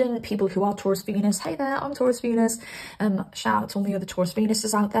abundant. People who are Taurus Venus, hey there, I'm Taurus Venus. Shout out to all the other Taurus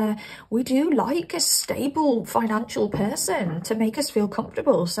Venuses out there. We do like a stable financial person to make us feel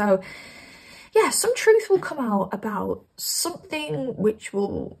comfortable. So yeah, some truth will come out about something which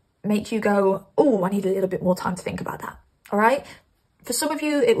will make you go, oh, I need a little bit more time to think about that. All right. For some of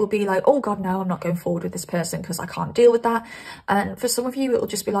you, it will be like, oh God, no, I'm not going forward with this person because I can't deal with that. And for some of you, it will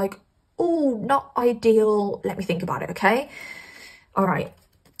just be like, oh, not ideal. Let me think about it, okay? All right.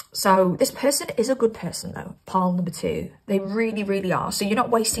 So this person is a good person though, pile number 2. They really, really are. So you're not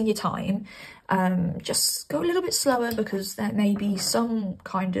wasting your time. Just go a little bit slower because there may be some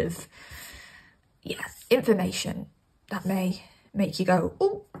kind of, yeah, information that may make you go,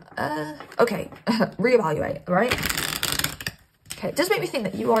 oh, okay, reevaluate, all right? Okay, it does make me think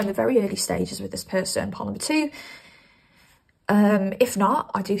that you are in the very early stages with this person, pile number 2. If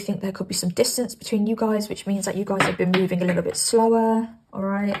not, I do think there could be some distance between you guys, which means that you guys have been moving a little bit slower, all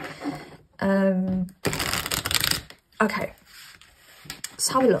right? Okay, let's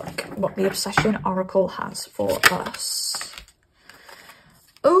have a look what the Obsession Oracle has for us.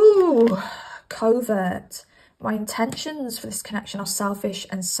 Oh, covert. My intentions for this connection are selfish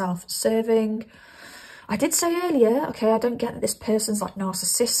and self-serving. I did say earlier, okay, I don't get that this person's like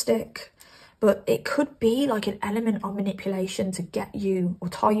narcissistic, but it could be like an element of manipulation to get you or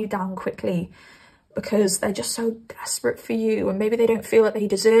tie you down quickly because they're just so desperate for you, and maybe they don't feel that they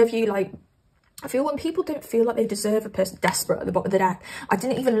deserve you. Like, I feel when people don't feel like they deserve a person, desperate at the bottom of the deck. I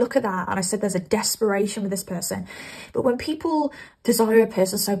didn't even look at that, and I said there's a desperation with this person. But when people desire a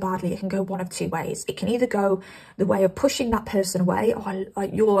person so badly, it can go one of 2 ways. It can either go the way of pushing that person away. Oh,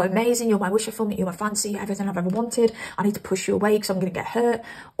 like, you're amazing, you're my wish fulfillment, you're my fancy, everything I've ever wanted. I need to push you away because I'm going to get hurt.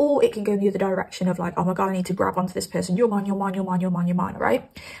 Or it can go in the other direction of like, oh my God, I need to grab onto this person. You're mine, you're mine, you're mine, you're mine, you're mine, right?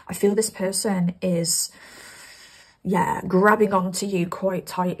 I feel this person is, yeah, grabbing onto you quite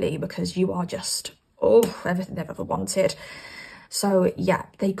tightly because you are just, oh, everything they've ever wanted. So yeah,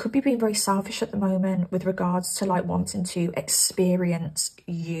 they could be being very selfish at the moment with regards to like wanting to experience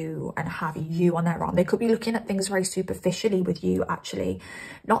you and have you on their arm. They could be looking at things very superficially with you, actually,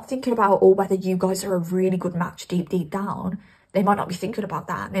 not thinking about or whether you guys are a really good match deep down. They might not be thinking about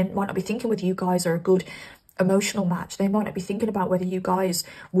that. They might not be thinking whether you guys are a good emotional match. They might not be thinking about whether you guys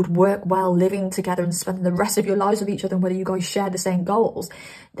would work well living together and spending the rest of your lives with each other and whether you guys share the same goals.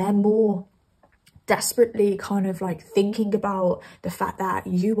 They're more desperately kind of like thinking about the fact that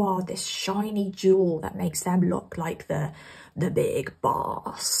you are this shiny jewel that makes them look like the big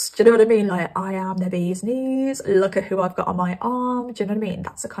boss. Do you know what I mean? Like, I am the bee's knees, look at who I've got on my arm. Do you know what I mean?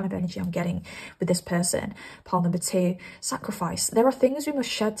 That's the kind of energy I'm getting with this person. Pile number 2, sacrifice. There are things we must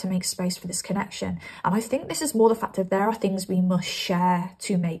shed to make space for this connection, and I think this is more the fact that there are things we must share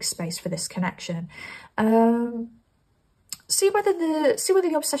to make space for this connection. See whether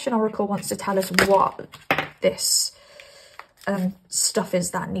the Obsession Oracle wants to tell us what this stuff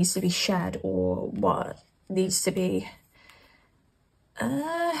is that needs to be shared, or what needs to be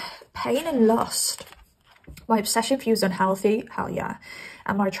pain and lust. My obsession for you is unhealthy, hell yeah,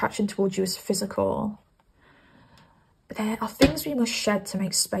 and my attraction towards you is physical. But there are things we must shed to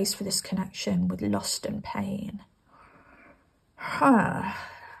make space for this connection with lust and pain.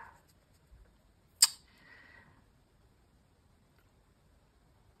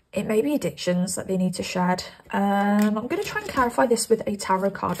 It may be addictions that they need to shed. I'm going to try and clarify this with a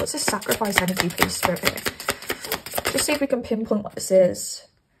tarot card. What's this sacrifice energy, please, Spirit? Just see if we can pinpoint what this is.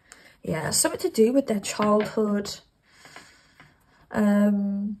 Yeah, something to do with their childhood.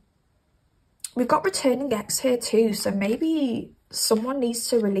 We've got returning ex here too, so maybe someone needs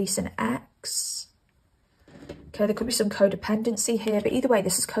to release an ex. Okay, there could be some codependency here, but either way,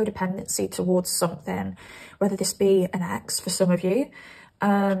 this is codependency towards something, whether this be an ex for some of you.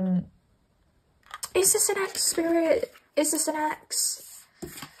 Is this an ex, Spirit? Is this an ex?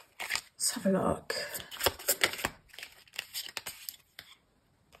 Let's have a look.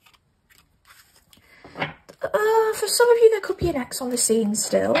 For some of you, there could be an ex on the scene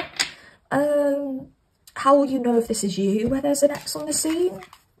still. How will you know if this is you where there's an ex on the scene?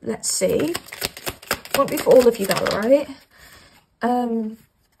 Let's see. Won't be for all of you though, alright?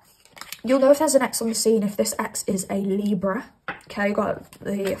 You'll know if there's an ex on the scene if this ex is a Libra. Okay, you got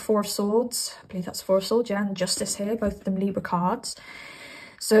the 4 of Swords. I believe that's 4 of Swords, yeah, and Justice here, both of them Libra cards.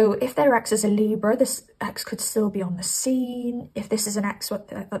 So if their ex is a Libra, this ex could still be on the scene. If this is an ex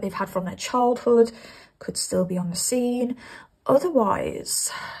that they've had from their childhood, could still be on the scene.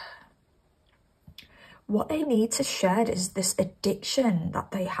 Otherwise, what they need to shed is this addiction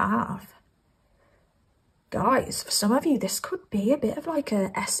that they have. Guys, for some of you, this could be a bit of like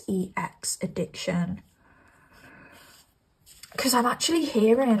a sex addiction. Because I'm actually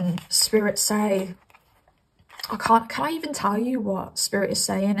hearing Spirit say, can I even tell you what Spirit is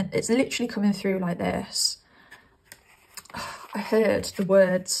saying? It's literally coming through like this. I heard the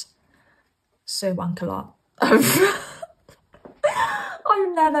words, so wank a lot. I've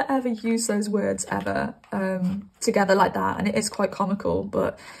never ever used those words ever together like that, and it is quite comical,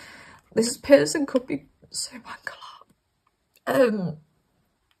 but this person could be so wank a lot.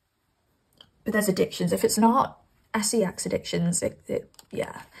 But there's addictions. If it's not sex addictions,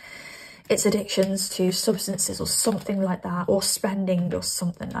 yeah, it's addictions to substances or something like that, or spending or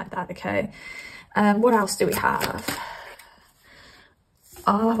something like that, okay? What else do we have?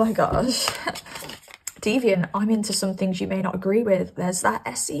 Oh my gosh. Deviant, I'm into some things you may not agree with. There's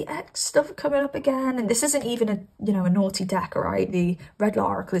that sex stuff coming up again, and this isn't even a, you know, a naughty deck, all right? The red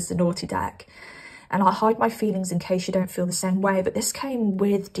oracle is the naughty deck, and I hide my feelings in case you don't feel the same way, but this came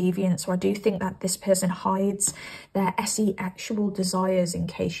with Deviant, so I do think that this person hides their sexual desires in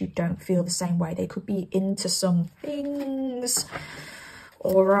case you don't feel the same way. They could be into some things,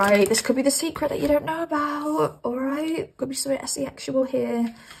 all right? This could be the secret that you don't know about, all right? Could be something sexual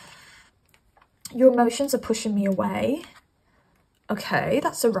here. Your emotions are pushing me away. Okay,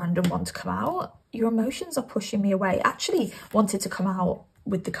 that's a random one to come out. Your emotions are pushing me away. Actually wanted to come out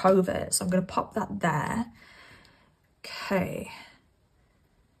with the covert, so I'm going to pop that there. Okay.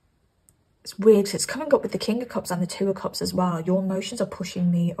 It's weird because it's coming up with the King of Cups and the Two of Cups as well. Your emotions are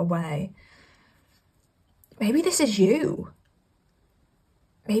pushing me away. Maybe this is you.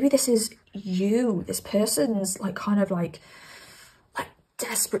 Maybe this is you. This person's like kind of like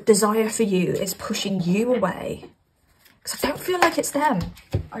desperate desire for you is pushing you away. Because I don't feel like it's them.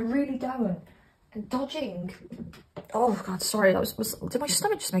 I really don't. And dodging. Oh God, sorry. That was did my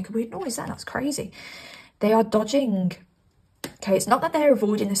stomach just make a weird noise then? That's crazy. They are dodging. Okay, it's not that they're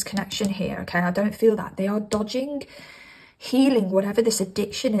avoiding this connection here. Okay, I don't feel that. They are dodging healing whatever this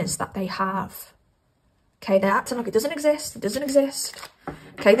addiction is that they have. Okay, they're acting like it doesn't exist. It doesn't exist.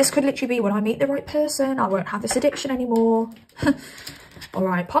 Okay, this could literally be when I meet the right person, I won't have this addiction anymore. All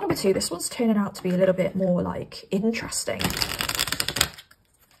right, part number 2. This one's turning out to be a little bit more like interesting.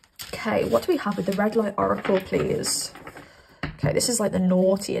 Okay, what do we have with the red light oracle, please? Okay, this is like the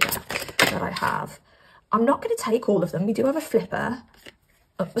naughtier deck that I have. I'm not going to take all of them. We do have a flipper.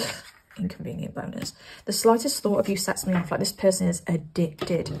 Oh, inconvenient bonus. The slightest thought of you sets me off. Like, this person is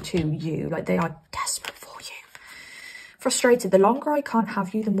addicted to you. Like, they are desperate for you. Frustrated, the longer I can't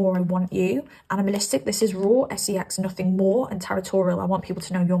have you, the more I want you. Animalistic, this is raw, sex, nothing more. And territorial, I want people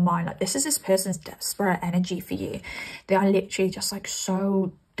to know your mind. Like, this is this person's desperate energy for you. They are literally just like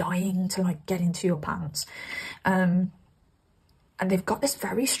so dying to like get into your pants. And they've got this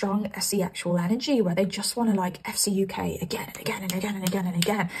very strong sexual energy where they just want to like FCUK again and again and again and again and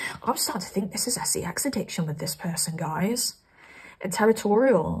again. I'm starting to think this is sex addiction with this person, guys. And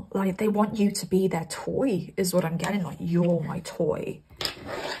territorial, like they want you to be their toy is what I'm getting. Like, you're my toy.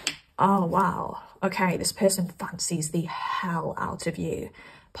 Oh wow. Okay, this person fancies the hell out of you.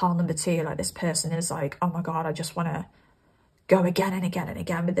 Pile number 2, like this person is like, oh my God, I just want to go again and again and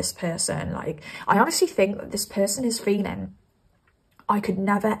again with this person. Like, I honestly think that this person is feeling, I could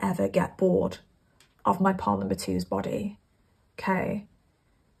never ever get bored of my pile number 2's body. Okay,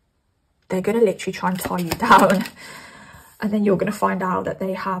 they're gonna literally try and tie you down. And then you're going to find out that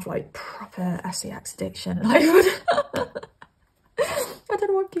they have like proper sex addiction. Like, I don't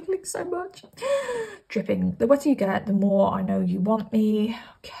know why I'm giggling so much. Dripping. The wetter you get, the more I know you want me.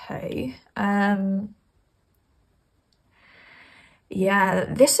 Okay. Yeah,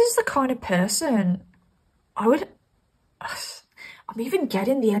 this is the kind of person I'm even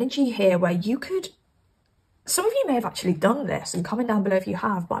getting the energy here where you could, some of you may have actually done this, and comment down below if you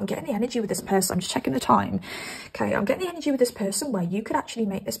have, but I'm getting the energy with this person. I'm just checking the time. Okay, I'm getting the energy with this person where you could actually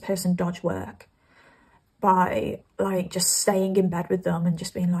make this person dodge work by like just staying in bed with them and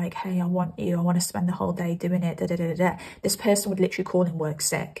just being like, hey, I want you. I want to spend the whole day doing it. Da, da, da, da. This person would literally call in work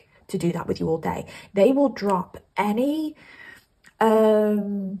sick to do that with you all day. They will drop any,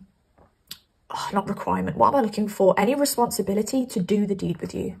 not requirement. What am I looking for? Any responsibility to do the deed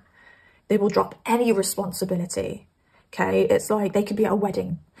with you. They will drop any responsibility, okay? It's like they could be at a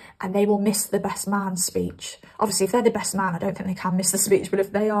wedding and they will miss the best man speech. Obviously, if they're the best man, I don't think they can miss the speech. But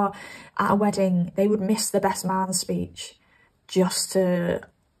if they are at a wedding, they would miss the best man speech just to,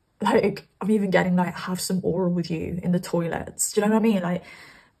 like, I'm even getting, like, have some oral with you in the toilets. Do you know what I mean? Like,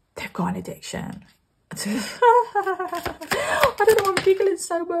 they've got an addiction. I don't know why I'm giggling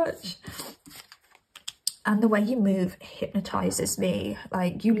so much. And the way you move hypnotizes me.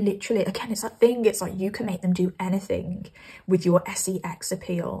 Like, you literally, again, it's that thing. It's like you can make them do anything with your sex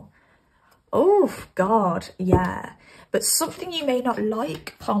appeal. Oh, God, yeah. But something you may not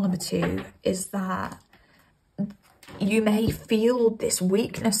like, pile number 2, is that you may feel this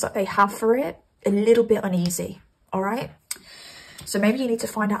weakness that they have for it a little bit uneasy, all right? So maybe you need to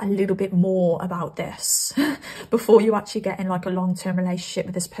find out a little bit more about this before you actually get in like a long-term relationship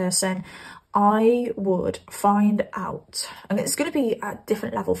with this person. I would find out, and it's going to be at a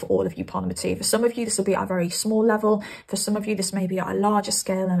different level for all of you, partner two. For some of you, this will be at a very small level. For some of you, this may be at a larger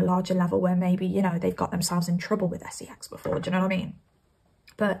scale and a larger level where maybe, you know, they've got themselves in trouble with sex before. Do you know what I mean?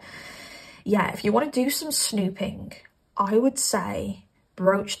 But yeah, if you want to do some snooping, I would say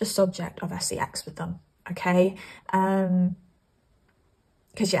broach the subject of sex with them, okay?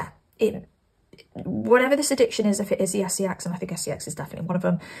 Because yeah, whatever this addiction is, if it is the sex, and I think sex is definitely one of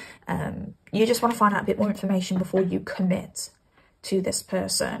them, you just want to find out a bit more information before you commit to this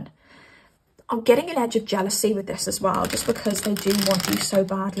person. I'm getting an edge of jealousy with this as well, just because they do want you so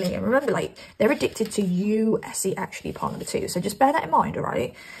badly. And remember, like, they're addicted to you, actually, partner two. So just bear that in mind, all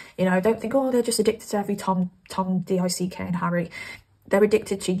right? You know, don't think, oh, they're just addicted to every Tom, D-I-C-K and Harry. They're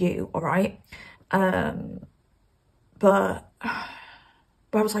addicted to you, all right? But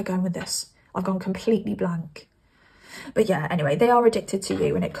where was I going with this? I've gone completely blank. But yeah, anyway, they are addicted to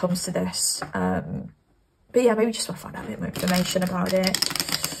you when it comes to this. But yeah, maybe just want to find out a bit more information about it.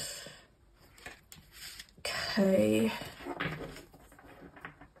 Okay.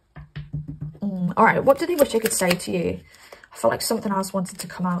 All right, what do they wish I could say to you? I felt like something else wanted to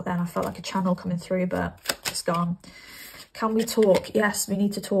come out then. I felt like a channel coming through, but it's gone. Can we talk? Yes, we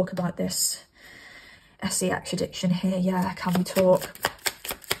need to talk about this sex addiction here. Yeah, can we talk?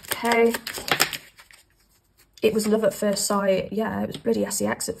 Okay. It was love at first sight. Yeah, it was bloody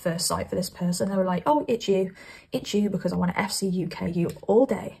sex at first sight for this person. They were like, oh, it's you because I want to FCUK you all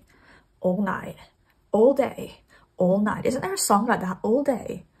day, all night, all day, all night. Isn't there a song like that? All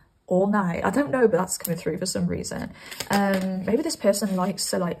day, all night. I don't know, but that's coming through for some reason. Maybe this person likes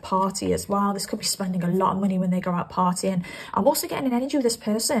to like party as well. This could be spending a lot of money when they go out partying. I'm also getting an energy with this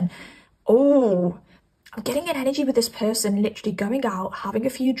person. Oh, I'm getting an energy with this person literally going out, having a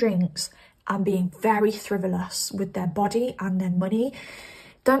few drinks and being very frivolous with their body and their money.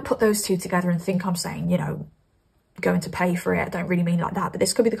 Don't put those two together and think I'm saying, you know, going to pay for it. I don't really mean like that, but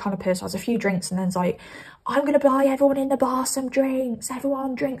this could be the kind of person who has a few drinks and then's like, I'm going to buy everyone in the bar some drinks.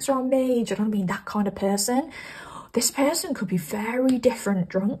 Everyone drinks are on me. Do you know what I mean? That kind of person. This person could be very different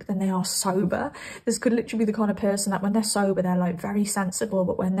drunk than they are sober. This could literally be the kind of person that when they're sober, they're like very sensible.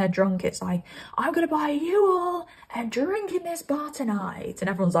 But when they're drunk, it's like, I'm going to buy you all a drink in this bar tonight. And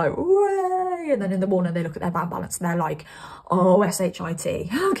everyone's like, way. And then in the morning, they look at their bank balance and they're like, oh, SHIT.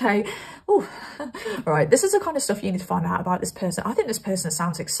 Okay. Ooh. All right. This is the kind of stuff you need to find out about this person. I think this person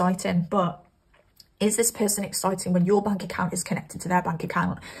sounds exciting, but is this person exciting when your bank account is connected to their bank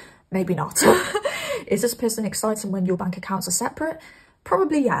account? Maybe not. Is this person exciting when your bank accounts are separate?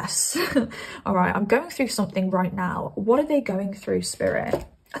 Probably yes. All right, I'm going through something right now. What are they going through, Spirit?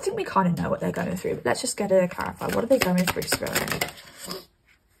 I think we kind of know what they're going through, but let's just get it clarified. What are they going through, Spirit?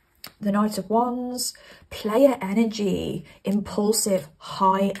 The Knight of Wands, player energy, impulsive,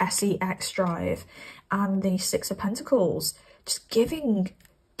 high sex drive, and the Six of Pentacles. Just giving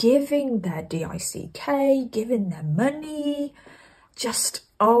their DICK, giving their money. Just,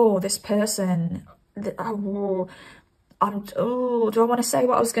 oh, this person, do I want to say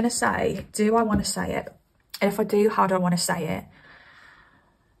what I was going to say? Do I want to say it? And if I do, how do I want to say it?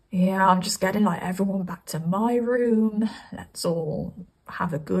 Yeah, I'm just getting like everyone back to my room. Let's all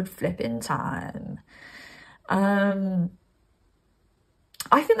have a good flipping time. I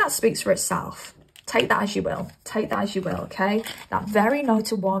think that speaks for itself. Take that as you will. Take that as you will, okay? That very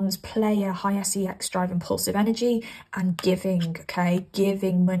Knight of Wands, player, high sex drive, impulsive energy, and giving, okay?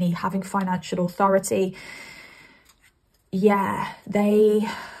 Giving money, having financial authority. Yeah, they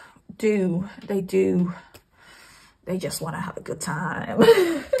do. They just want to have a good time.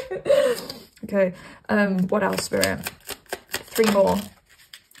 Okay, what else, Spirit? 3 more.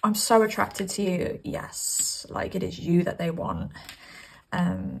 I'm so attracted to you. Yes, like it is you that they want.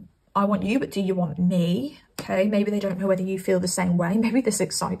 I want you, but do you want me? Okay, maybe they don't know whether you feel the same way. Maybe this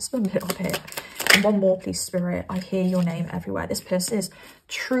excites them a little bit. And 1 more, please, Spirit. I hear your name everywhere. This person is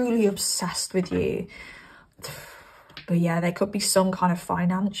truly obsessed with you. But yeah, there could be some kind of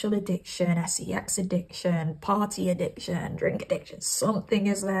financial addiction, sex addiction, party addiction, drink addiction. Something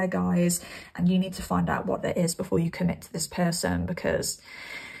is there, guys. And you need to find out what that is before you commit to this person, because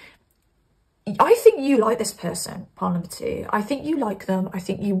I think you like this person, part number 2. I think you like them. I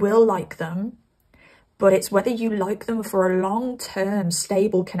think you will like them. But it's whether you like them for a long-term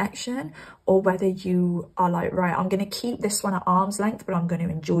stable connection, or whether you are like, right, I'm going to keep this one at arm's length, but I'm going to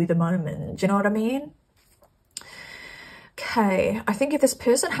enjoy the moment. Do you know what I mean? Okay, I think if this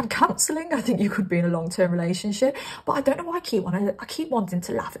person had counselling, I think you could be in a long-term relationship. But I don't know why I keep wanting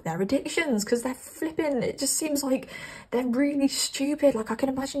to laugh at their addictions, because they're flipping. It just seems like they're really stupid. Like, I can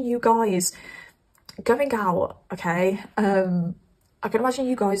imagine you guys going out, okay, I can imagine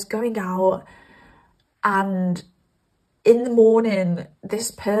you guys going out and in the morning,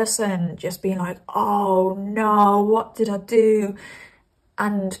 this person just being like, oh no, what did I do?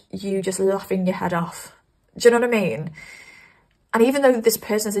 And you just laughing your head off. Do you know what I mean? And even though this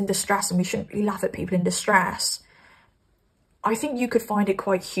person's in distress, and we shouldn't really laugh at people in distress, I think you could find it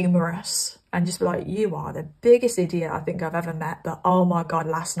quite humorous and just be like, you are the biggest idiot I think I've ever met, but oh my God,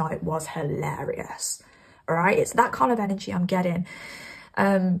 last night was hilarious. All right, it's that kind of energy I'm getting.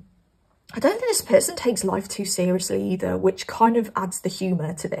 I don't think this person takes life too seriously either, which kind of adds the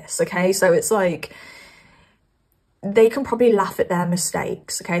humour to this, okay? So it's like, they can probably laugh at their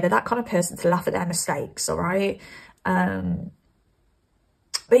mistakes, okay? They're that kind of person to laugh at their mistakes, all right?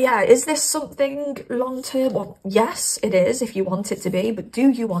 But yeah, is this something long-term? Well, yes, it is if you want it to be, but do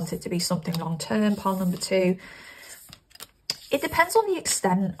you want it to be something long-term? Pile number 2. It depends on the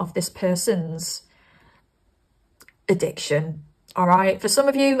extent of this person's addiction, all right? For some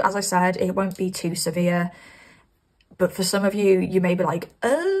of you, as I said, it won't be too severe. But for some of you, you may be like,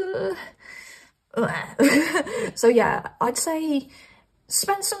 So yeah, I'd say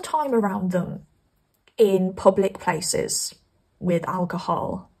spend some time around them in public places with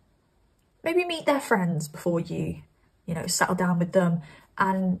alcohol. Maybe meet their friends before you know, settle down with them,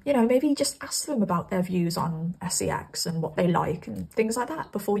 and, you know, maybe just ask them about their views on sex and what they like and things like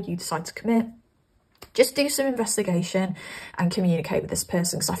that before you decide to commit. Just do some investigation and communicate with this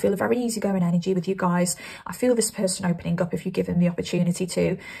person, because I feel a very easygoing energy with you guys. I feel this person opening up if you give them the opportunity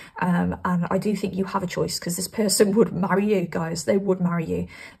to. And I do think you have a choice, because this person would marry you, guys. They would marry you,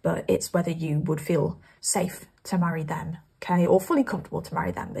 but it's whether you would feel safe to marry them, okay, or fully comfortable to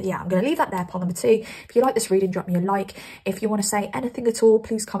marry them. But yeah, I'm going to leave that there, pile number 2. If you like this reading, drop me a like. If you want to say anything at all,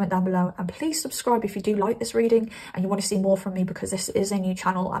 please comment down below, and please subscribe if you do like this reading and you want to see more from me, because this is a new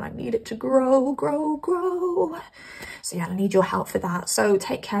channel and I need it to grow. So yeah, I need your help for that. So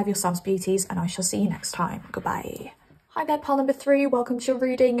take care of yourselves, beauties, and I shall see you next time. Goodbye. Hi there, pile number 3. Welcome to your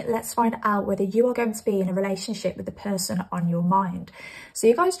reading. Let's find out whether you are going to be in a relationship with the person on your mind. So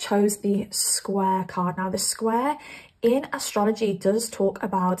you guys chose the square card. Now the square in astrology does talk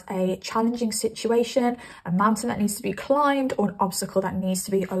about a challenging situation, a mountain that needs to be climbed, or an obstacle that needs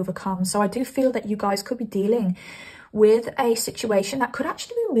to be overcome. So I do feel that you guys could be dealing with a situation that could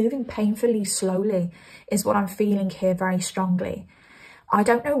actually be moving painfully slowly, is what I'm feeling here very strongly. I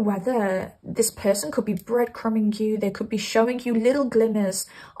don't know whether this person could be breadcrumbing you. They could be showing you little glimmers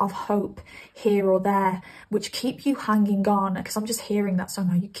of hope here or there, which keep you hanging on, because I'm just hearing that song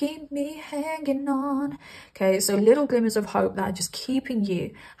now. You keep me hanging on. Okay, so little glimmers of hope that are just keeping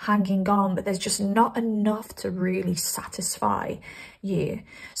you hanging on, but there's just not enough to really satisfy you.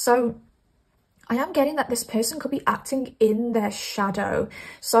 So I am getting that this person could be acting in their shadow.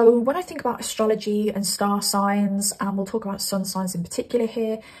 So when I think about astrology and star signs, and we'll talk about sun signs in particular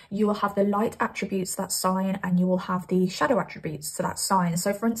here, you will have the light attributes to that sign and you will have the shadow attributes to that sign.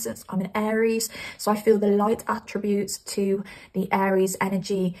 So for instance, I'm an Aries, so I feel the light attributes to the Aries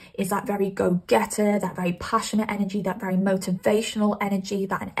energy is that very go-getter, that very passionate energy, that very motivational energy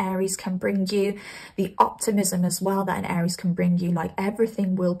that an Aries can bring you. The optimism as well that an Aries can bring you, like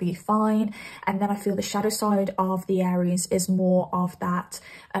everything will be fine. And then I feel the shadow side of the Aries is more of that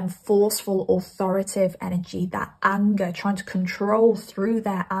forceful, authoritative energy, that anger, trying to control through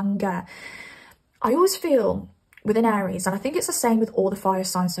their anger. I always feel with an Aries, and I think it's the same with all the fire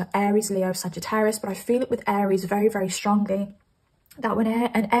signs, so Aries, Leo, Sagittarius, but I feel it with Aries very, very strongly, that when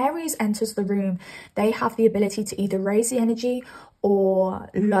an Aries enters the room, they have the ability to either raise the energy or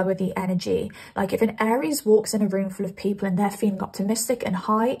lower the energy. Like if an Aries walks in a room full of people and they're feeling optimistic and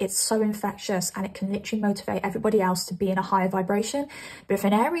high, it's so infectious and it can literally motivate everybody else to be in a higher vibration. But if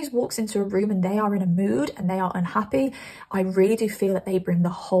an Aries walks into a room and they are in a mood and they are unhappy, I really do feel that they bring the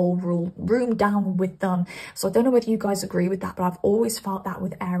whole room down with them. So I don't know whether you guys agree with that, but I've always felt that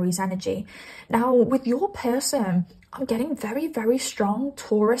with Aries energy. Now with your person, I'm getting very, very strong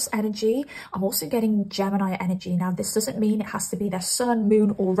Taurus energy. I'm also getting Gemini energy. Now, this doesn't mean it has to be their sun,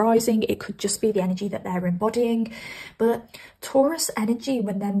 moon, or rising. It could just be the energy that they're embodying. But Taurus energy,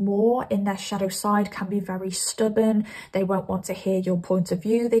 when they're more in their shadow side, can be very stubborn. They won't want to hear your point of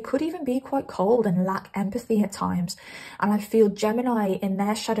view. They could even be quite cold and lack empathy at times. And I feel Gemini in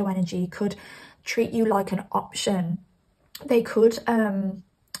their shadow energy could treat you like an option. They could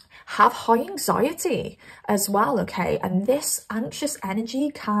have high anxiety as well, okay? And this anxious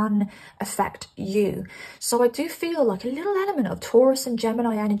energy can affect you. So I do feel like a little element of Taurus and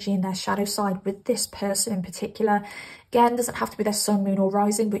Gemini energy in their shadow side with this person in particular. Again, doesn't have to be their sun, moon or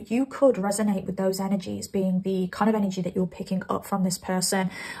rising, but you could resonate with those energies being the kind of energy that you're picking up from this person.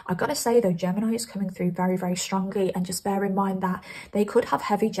 I've got to say though, Gemini is coming through very, very strongly, and just bear in mind that they could have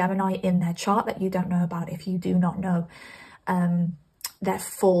heavy Gemini in their chart that you don't know about if you do not know their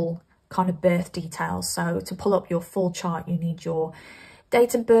full kind of birth details. So to pull up your full chart, you need your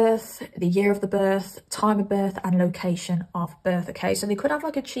date of birth, the year of the birth, time of birth, and location of birth, okay? So they could have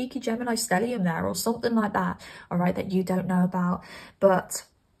like a cheeky Gemini stellium there or something like that, all right, that you don't know about. But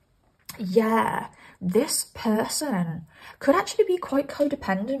yeah, this person could actually be quite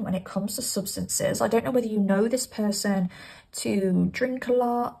codependent when it comes to substances. I don't know whether you know this person to drink a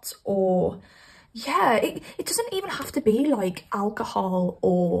lot, or yeah, it doesn't even have to be like alcohol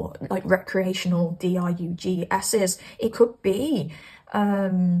or like recreational drugs. It could be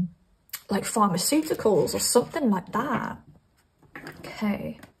like pharmaceuticals or something like that.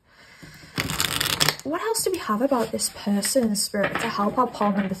 Okay, what else do we have about this person, Spirit, to help our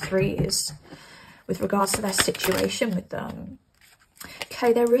pile number 3s with regards to their situation with them?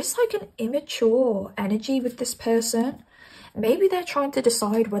 Okay, there is like an immature energy with this person. Maybe they're trying to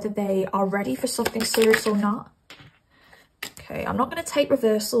decide whether they are ready for something serious or not. Okay, I'm not going to take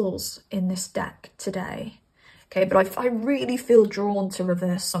reversals in this deck today. Okay, but if I really feel drawn to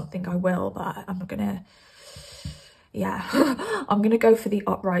reverse something, I will, but I'm going to, yeah, I'm going to go for the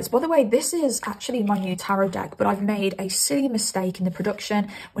uprights. By the way, this is actually my new tarot deck, but I've made a silly mistake in the production.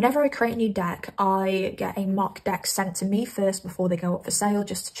 Whenever I create a new deck, I get a mock deck sent to me first before they go up for sale,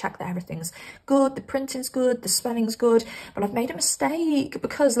 just to check that everything's good, the printing's good, the spelling's good. But I've made a mistake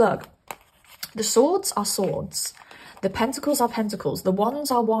because, look, the swords are swords, the pentacles are pentacles, the wands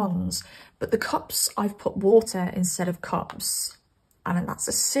are wands, but the cups, I've put water instead of cups. And that's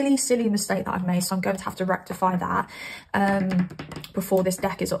a silly, silly mistake that I've made. So I'm going to have to rectify that before this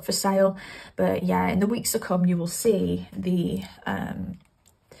deck is up for sale. But yeah, in the weeks to come, you will see the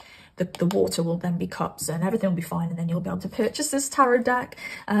water will then be cups and everything will be fine. And then you'll be able to purchase this tarot deck.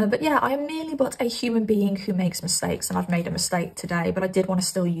 But yeah, I am merely but a human being who makes mistakes. And I've made a mistake today. But I did want to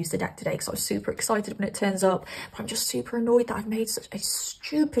still use the deck today because I was super excited when it turns up. But I'm just super annoyed that I've made such a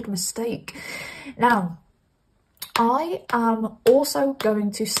stupid mistake. Now, I am also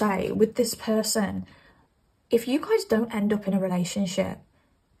going to say with this person, if you guys don't end up in a relationship,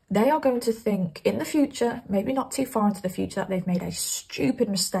 they are going to think in the future, maybe not too far into the future, that they've made a stupid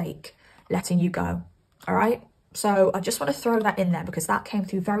mistake letting you go. All right. So I just want to throw that in there because that came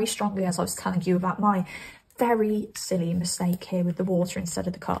through very strongly as I was telling you about my very silly mistake here with the water instead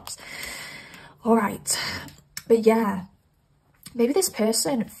of the cups. All right. But yeah, maybe this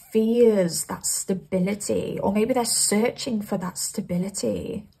person fears that stability, or maybe they're searching for that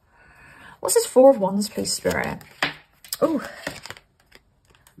stability. What's this 4 of Wands, please, Spirit? Oh,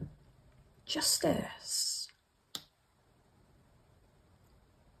 Justice.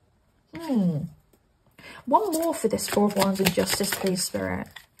 One more for this 4 of Wands and Justice, please, Spirit.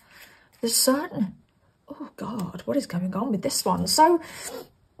 The Sun. Oh, God, what is going on with this one? So,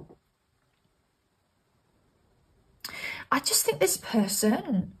 I just think this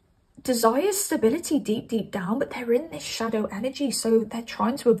person desires stability deep, deep down, but they're in this shadow energy, so they're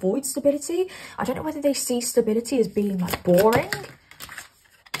trying to avoid stability. I don't know whether they see stability as being like boring.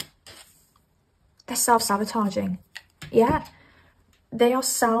 They're self-sabotaging. Yeah, they are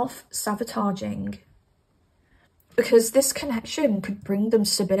self-sabotaging because this connection could bring them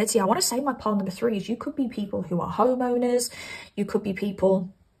stability. I want to say my pile number 3 is you could be people who are homeowners. You could be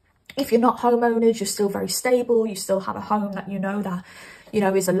people, if you're not homeowners, you're still very stable. You still have a home that you know that, you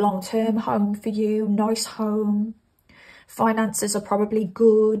know, is a long-term home for you. Nice home. Finances are probably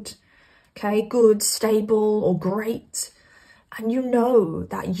good. Okay, good, stable, or great. And you know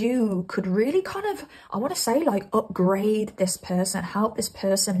that you could really kind of, I want to say, like, upgrade this person, help this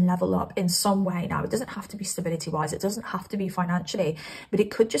person level up in some way. Now, it doesn't have to be stability-wise. It doesn't have to be financially. But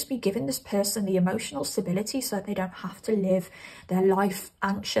it could just be giving this person the emotional stability so that they don't have to live their life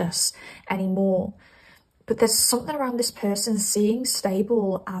anxious anymore. But there's something around this person seeing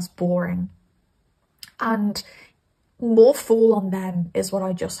stable as boring. And more fool on them is what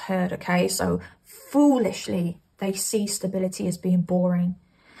I just heard, okay? So, foolishly, they see stability as being boring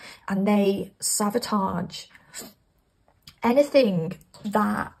and they sabotage anything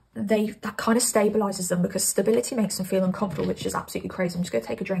that kind of stabilizes them, because stability makes them feel uncomfortable, which is absolutely crazy. I'm just going to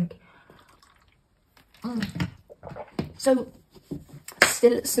take a drink. So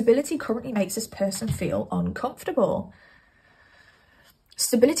stability currently makes this person feel uncomfortable.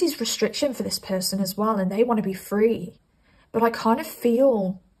 stability is restriction for this person as well, and they want to be free. But I kind of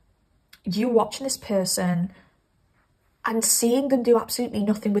feel you watching this person and seeing them do absolutely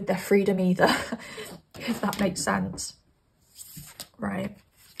nothing with their freedom either, if that makes sense. Right.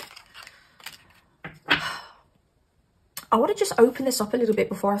 I want to just open this up a little bit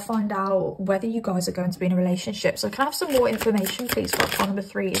before I find out whether you guys are going to be in a relationship. So can I have some more information, please, for pile number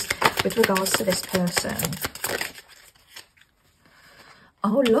 3s with regards to this person?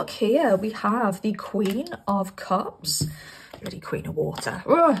 Oh, look here. We have the Queen of Cups. Bloody Queen of Water.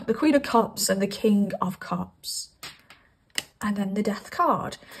 Ugh, the Queen of Cups and the King of Cups. And then the Death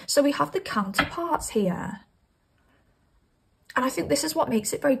card. So we have the counterparts here. And I think this is what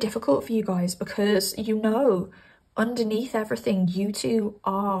makes it very difficult for you guys, because you know, underneath everything, you two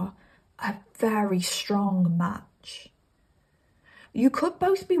are a very strong match. You could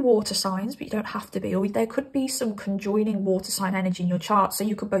both be water signs, but you don't have to be. Or there could be some conjoining water sign energy in your chart. So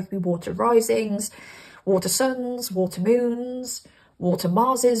you could both be water risings, water suns, water moons, water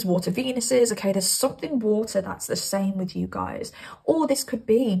Marses, water Venuses. Okay, there's something water that's the same with you guys. Or this could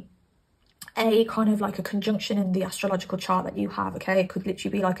be a kind of like a conjunction in the astrological chart that you have. Okay, it could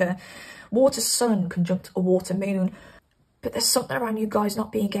literally be like a water sun conjunct a water moon. But there's something around you guys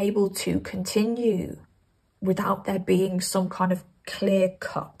not being able to continue without there being some kind of clear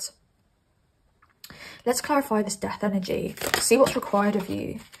cut. Let's clarify this death energy. See what's required of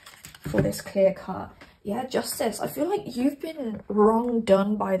you for this clear cut. Yeah, justice. I feel like you've been wrong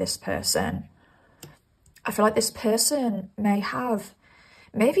done by this person. I feel like this person may have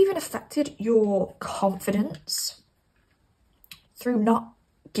even affected your confidence through not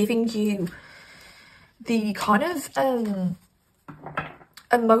giving you the kind of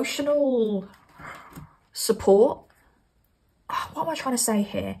emotional support. What am I trying to say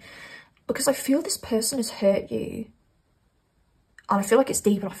here? Because I feel this person has hurt you. And I feel like it's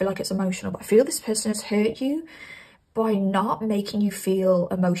deep and I feel like it's emotional. But I feel this person has hurt you by not making you feel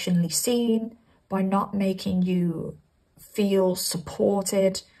emotionally seen, by not making you feel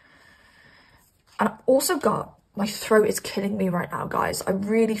supported. And I've also got, my throat is killing me right now, guys. I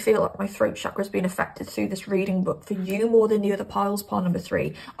really feel like my throat chakra has been affected through this reading, but for you more than the other piles, pile number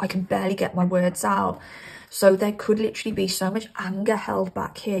 3, I can barely get my words out. So there could literally be so much anger held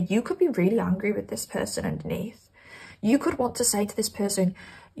back here. You could be really angry with this person underneath. You could want to say to this person,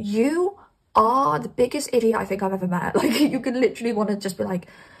 you are the biggest idiot I think I've ever met. Like, you could literally want to just be like,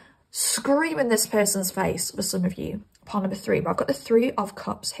 scream in this person's face for some of you. Pile number 3, but I've got the 3 of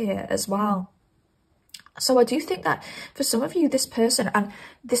Cups here as well. So I do think that for some of you, this person, and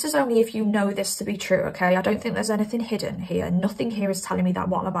this is only if you know this to be true, okay? I don't think there's anything hidden here. Nothing here is telling me that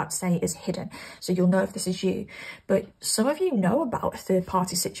what I'm about to say is hidden. So you'll know if this is you. But some of you know about a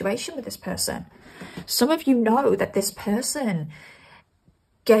third-party situation with this person. Some of you know that this person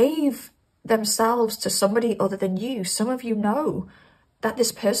gave themselves to somebody other than you. Some of you know that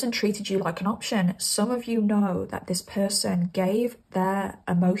this person treated you like an option. Some of you know that this person gave their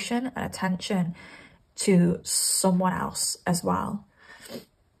emotion and attention to someone else as well.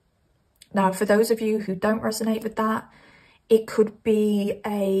 Now, for those of you who don't resonate with that, it could be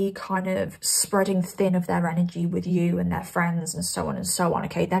a kind of spreading thin of their energy with you and their friends and so on and so on,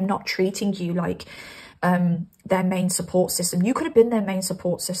 okay? They're not treating you like their main support system. You could have been their main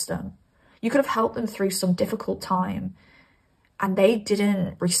support system. You could have helped them through some difficult time and they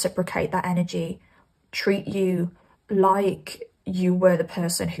didn't reciprocate that energy, treat you like you were the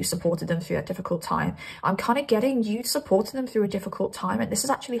person who supported them through that difficult time. I'm kind of getting you supported them through a difficult time, and this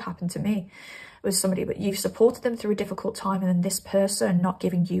has actually happened to me with somebody, but you've supported them through a difficult time and then this person not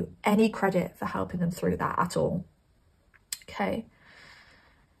giving you any credit for helping them through that at all. Okay.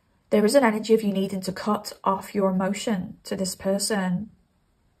 There is an energy of you needing to cut off your emotion to this person,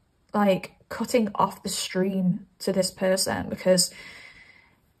 like cutting off the stream to this person, because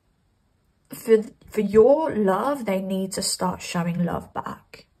for your love, they need to start showing love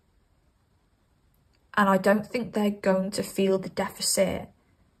back. And I don't think they're going to feel the deficit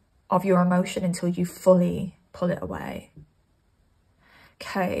of your emotion until you fully pull it away.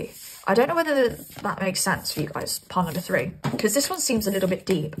 Okay, I don't know whether that makes sense for you guys, pile number 3, because this one seems a little bit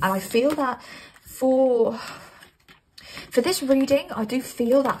deep. And I feel that for this reading, I do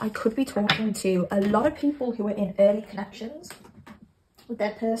feel that I could be talking to a lot of people who are in early connections with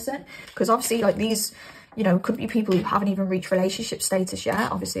their person, because obviously like these, you know, could be people who haven't even reached relationship status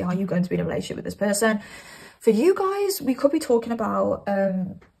yet. Obviously, are you going to be in a relationship with this person? For you guys, we could be talking about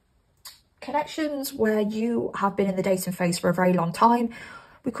connections where you have been in the dating phase for a very long time.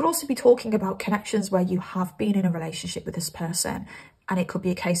 We could also be talking about connections where you have been in a relationship with this person, and it could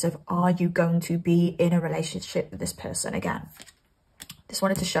be a case of, are you going to be in a relationship with this person again? This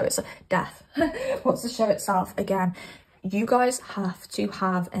wanted to show itself. Death wants to show itself again. You guys have to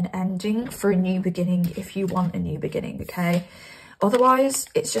have an ending for a new beginning if you want a new beginning, okay? Otherwise,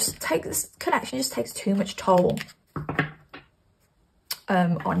 it's just this connection just takes too much toll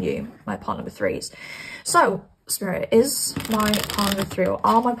on you, my partner number threes. So, Spirit, is my partner number three, or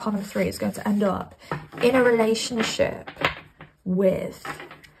are my partner number threes going to end up in a relationship with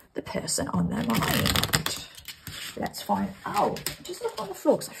the person on their mind? Let's find out. Just look on the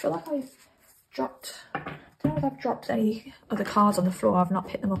floor, because I feel like I've dropped... I don't know if I've dropped any other cards on the floor. I've not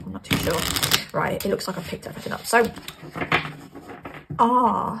picked them up. I'm not too sure. Right, it looks like I've picked everything up. So,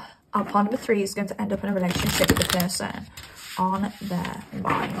 our partner number three is going to end up in a relationship with the person on their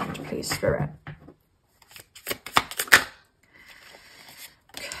mind, please, Spirit.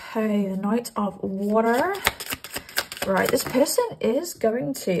 Okay, the Knight of Water. Right, this person is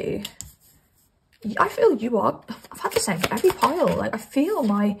going to... I feel you are... I've had the same for every pile. Like, I feel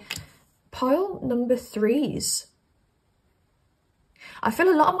my... Pile number threes. I feel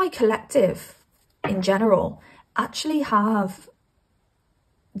a lot of my collective in general actually have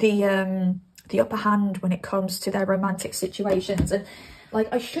the upper hand when it comes to their romantic situations. And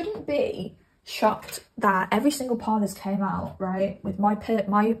like, I shouldn't be shocked that every single pile this came out, right, with my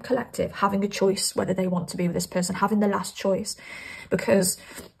collective having a choice whether they want to be with this person, having the last choice, because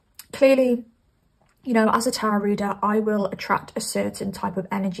clearly, you know, as a tarot reader, I will attract a certain type of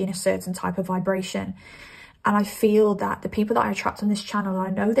energy and a certain type of vibration. And I feel that the people that I attract on this channel, I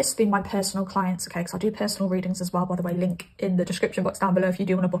know this through my personal clients, okay, because I do personal readings as well, by the way, link in the description box down below if you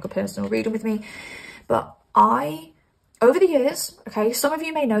do want to book a personal reading with me. But over the years, okay, some of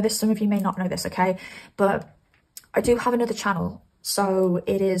you may know this, some of you may not know this, okay, but I do have another channel. So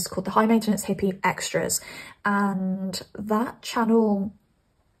it is called the High Maintenance Hippie Extras. And that channel...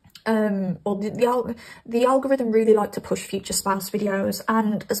 or the algorithm really like to push future spouse videos,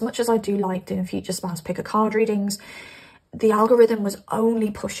 and as much as I do like doing future spouse pick a card readings, the algorithm was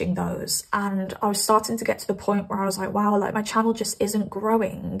only pushing those, and I was starting to get to the point where I was like, wow, like my channel just isn't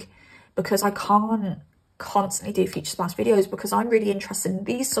growing because I can't constantly do future spouse videos, because I'm really interested in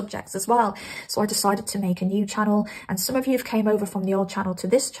these subjects as well. So I decided to make a new channel, and some of you have came over from the old channel to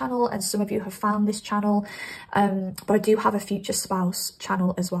this channel, and some of you have found this channel, but I do have a future spouse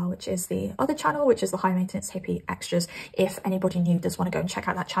channel as well, which is the other channel, which is the High Maintenance Hippie Extras. If anybody new does want to go and check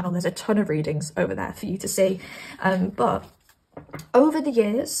out that channel, there's a ton of readings over there for you to see. But over the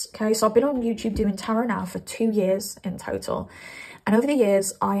years, okay, so I've been on YouTube doing tarot now for 2 years in total, and over the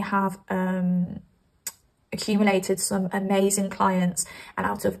years I have accumulated some amazing clients, and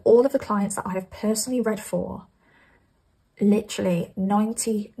out of all of the clients that I have personally read for, literally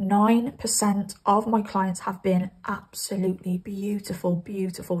 99% of my clients have been absolutely beautiful,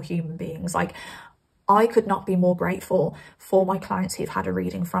 beautiful human beings. Like, I could not be more grateful for my clients who've had a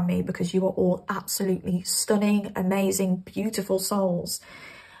reading from me, because you are all absolutely stunning, amazing, beautiful souls.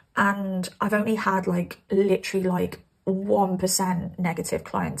 And I've only had like literally like 1% negative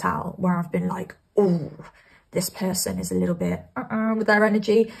clientele where I've been like, oh, this person is a little bit with their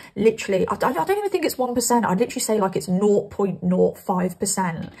energy. Literally, I don't even think it's 1%. I'd literally say like it's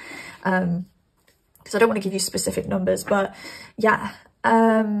 0.05%, because I don't want to give you specific numbers, but yeah.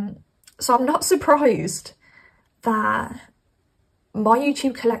 So I'm not surprised that my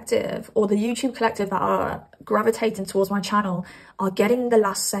YouTube collective, or the YouTube collective that are gravitating towards my channel, are getting the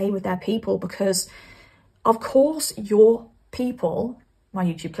last say with their people, because of course your people, my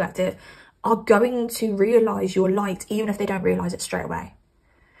YouTube collective, are going to realise your light, even if they don't realise it straight away.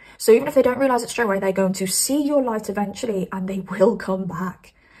 So even if they don't realise it straight away, they're going to see your light eventually, and they will come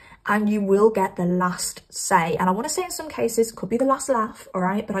back, and you will get the last say. And I want to say in some cases, it could be the last laugh, all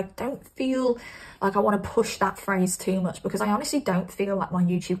right? But I don't feel like I want to push that phrase too much, because I honestly don't feel like my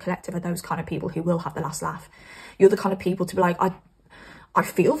YouTube collective are those kind of people who will have the last laugh. You're the kind of people to be like, I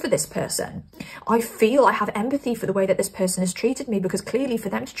feel for this person. I have empathy for the way that this person has treated me, because clearly for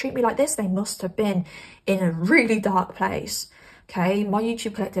them to treat me like this, they must have been in a really dark place. Okay, my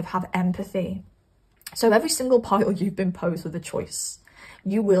YouTube collective have empathy. So every single pile you've been posed with a choice,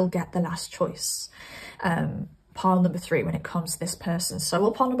 you will get the last choice. Pile number 3 when it comes to this person. So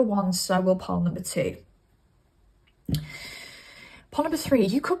will pile number 1, so will pile number 2. Pile number 3,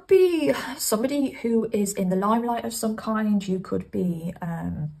 you could be somebody who is in the limelight of some kind. You could be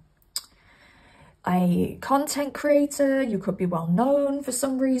a content creator. You could be well known for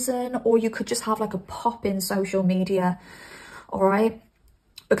some reason, or you could just have like a pop in social media, all right?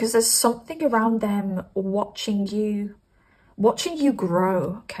 Because there's something around them watching you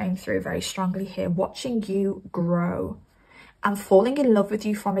grow came through very strongly here. Watching you grow and falling in love with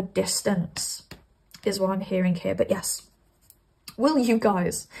you from a distance is what I'm hearing here. But yes, will you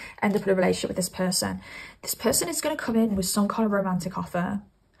guys end up in a relationship with this person? This person is going to come in with some kind of romantic offer.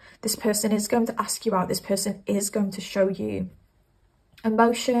 This person is going to ask you out. This person is going to show you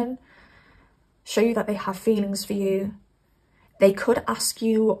emotion, show you that they have feelings for you. They could ask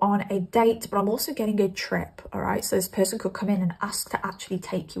you on a date, but I'm also getting a trip, all right? So this person could come in and ask to actually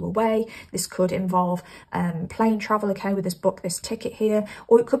take you away. This could involve plane travel, okay, with this book, this ticket here.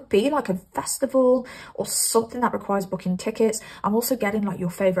 Or it could be like a festival or something that requires booking tickets. I'm also getting like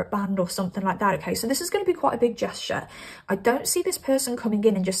your favorite band or something like that, okay? So this is going to be quite a big gesture. I don't see this person coming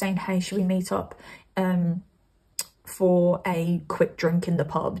in and just saying, hey, should we meet up for a quick drink in the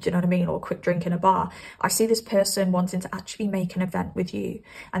pub, do you know what I mean, or a quick drink in a bar. I see this person wanting to actually make an event with you,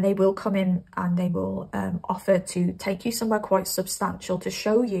 and they will come in and they will offer to take you somewhere quite substantial to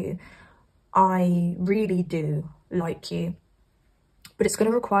show you, I really do like you. But it's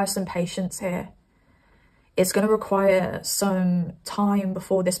going to require some patience here. It's going to require some time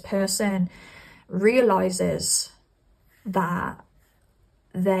before this person realizes that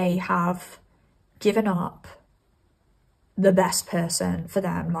they have given up the best person for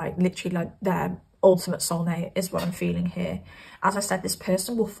them, like literally like their ultimate soulmate is what I'm feeling here. As I said, this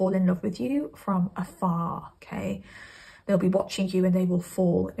person will fall in love with you from afar, okay? They'll be watching you and they will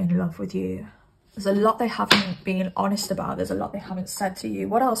fall in love with you. There's a lot they haven't been honest about. There's a lot they haven't said to you.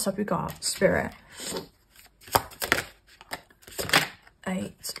 What else have we got? Spirit.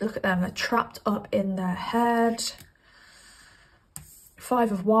 8. Look at them. They're trapped up in their head.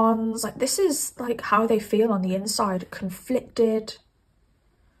 5 of Wands. Like, this is like how they feel on the inside. Conflicted.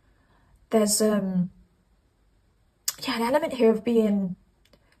 There's yeah, an element here of being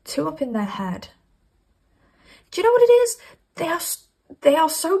too up in their head. Do you know what it is? They are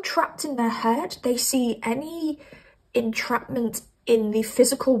so trapped in their head. They see any entrapment in the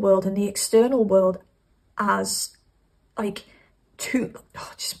physical world and the external world as like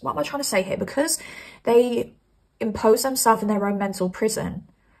what am I trying to say here? Because they impose themselves in their own mental prison,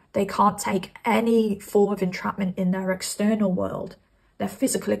 they can't take any form of entrapment in their external world, their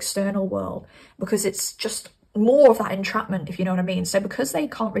physical external world, because it's just more of that entrapment, if you know what I mean. So because they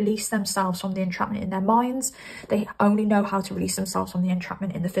can't release themselves from the entrapment in their minds, they only know how to release themselves from the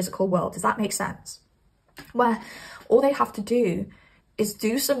entrapment in the physical world. Does that make sense? Where all they have to do is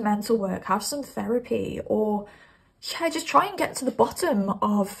do some mental work, have some therapy, or yeah, just try and get to the bottom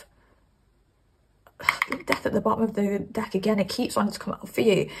of death at the bottom of the deck again. It keeps wanting to come out for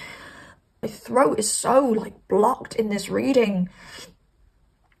you. My throat is so like blocked in this reading.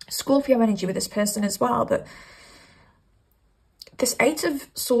 Scorpio energy with this person as well, but this 8 of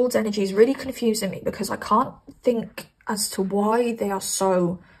Swords energy is really confusing me because I can't think as to why they are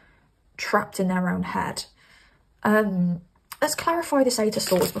so trapped in their own head. Let's clarify this 8 of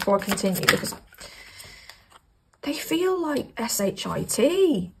Swords before I continue, because they feel like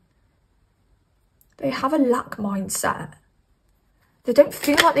SHIT. They have a lack mindset. They don't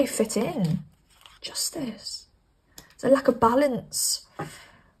feel like they fit in. Justice. There's a lack of balance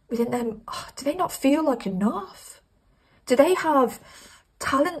within them. Oh, do they not feel like enough? Do they have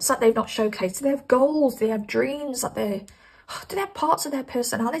talents that they've not showcased? Do they have goals? Do they have dreams that they... do they have parts of their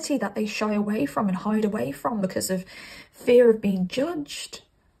personality that they shy away from and hide away from because of fear of being judged?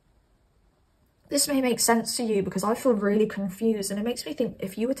 This may make sense to you because I feel really confused, and it makes me think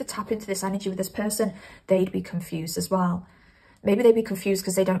if you were to tap into this energy with this person, they'd be confused as well. Maybe they'd be confused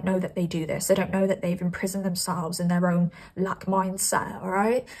because they don't know that they do this. They don't know that they've imprisoned themselves in their own lack mindset, all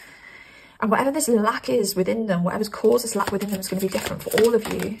right? And whatever this lack is within them, whatever's caused this lack within them is going to be different for all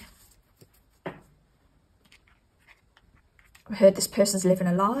of you. I heard this person's living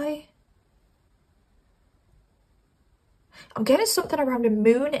a lie. I'm getting something around a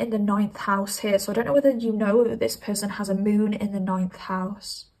moon in the 9th house here. So I don't know whether you know that this person has a moon in the 9th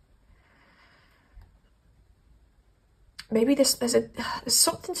house. Maybe there's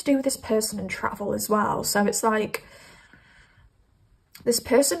something to do with this person and travel as well. So it's like this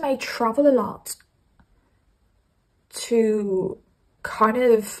person may travel a lot to kind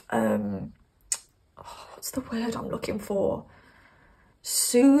of, what's the word I'm looking for?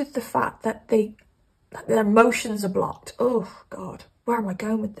 Soothe the fact that their emotions are blocked. Oh God, where am I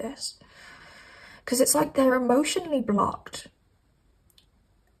going with this? Because it's like they're emotionally blocked.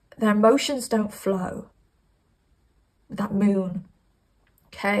 Their emotions don't flow. That moon,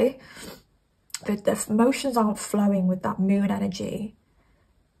 okay? Their emotions aren't flowing with that moon energy.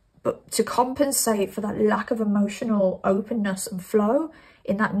 But to compensate for that lack of emotional openness and flow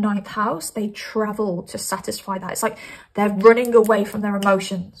in that 9th house, they travel to satisfy that. It's like they're running away from their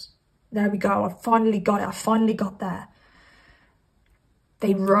emotions. There we go. I finally got it. I finally got there.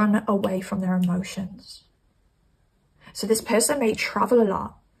 They run away from their emotions. So this person may travel a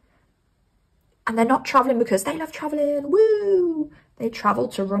lot. And they're not traveling because they love traveling. Woo! They travel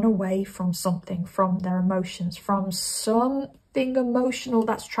to run away from something, from their emotions, from something emotional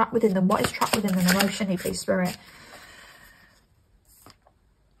that's trapped within them. What is trapped within them emotionally, please, Spirit?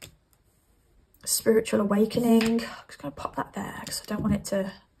 Spiritual awakening. I'm just going to pop that there because I don't want it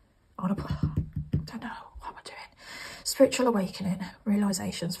to... I don't know what am I doing. Spiritual awakening,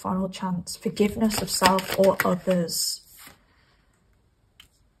 realizations, final chance, forgiveness of self or others.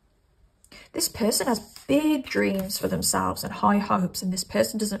 This person has big dreams for themselves and high hopes, and this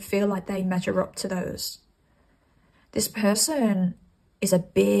person doesn't feel like they measure up to those. This person is a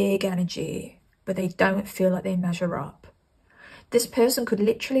big energy, but they don't feel like they measure up. This person could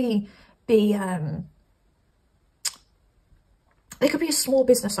literally be, they could be a small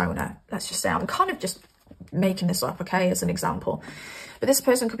business owner, let's just say. I'm kind of just making this up, okay, as an example. But this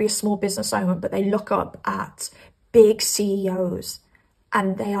person could be a small business owner, but they look up at big CEOs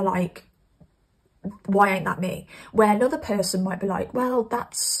and they are like, why ain't that me? Where another person might be like, well,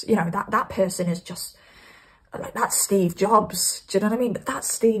 that's, you know, that person is just like, that's Steve Jobs. Do you know what I mean? But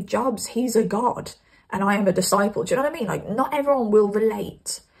that's Steve Jobs. He's a god and I am a disciple. Do you know what I mean? Like, not everyone will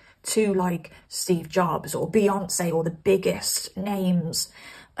relate to like Steve Jobs or Beyonce or the biggest names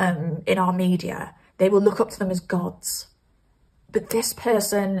in our media. They will look up to them as gods. But this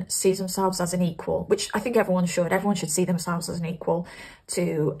person sees themselves as an equal, which I think everyone should. Everyone should see themselves as an equal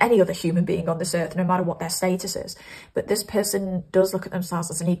to any other human being on this earth, no matter what their status is. But this person does look at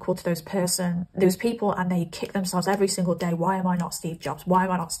themselves as an equal to those people, and they kick themselves every single day. Why am I not Steve Jobs? Why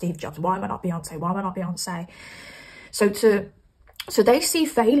am I not Steve Jobs? Why am I not Beyonce? Why am I not Beyonce? So they see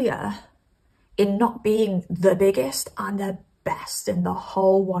failure in not being the biggest and the best in the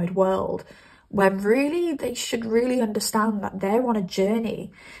whole wide world, when really they should really understand that they're on a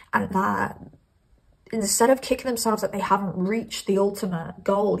journey, and that instead of kicking themselves that they haven't reached the ultimate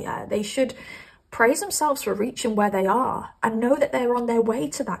goal yet, they should praise themselves for reaching where they are and know that they're on their way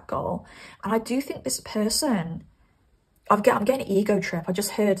to that goal. And I do think this person, I'm getting ego trip. I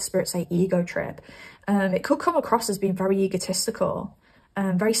just heard Spirit say ego trip. It could come across as being very egotistical,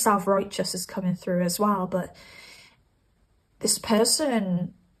 very self-righteous is coming through as well. But this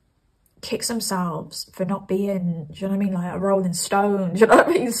person kicks themselves for not being, do you know what I mean, like a rolling stone, do you know what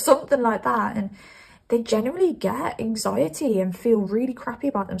I mean, something like that. And they generally get anxiety and feel really crappy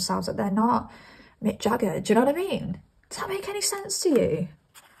about themselves, that they're not Mick Jagger, do you know what I mean? Does that make any sense to you?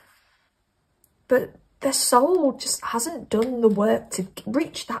 But their soul just hasn't done the work to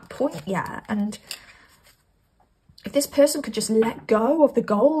reach that point yet. And if this person could just let go of the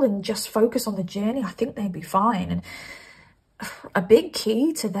goal and just focus on the journey, I think they'd be fine. And a big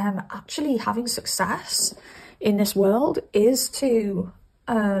key to them actually having success in this world is to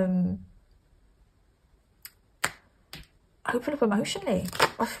open up emotionally.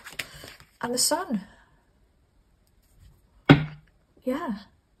 And the sun. Yeah.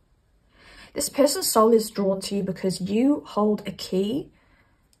 This person's soul is drawn to you because you hold a key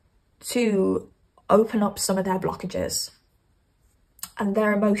to open up some of their blockages. And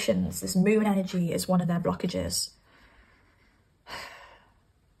their emotions, this moon energy, is one of their blockages.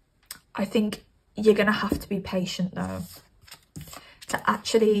 I think you're going to have to be patient, though, to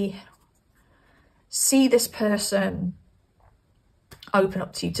actually see this person open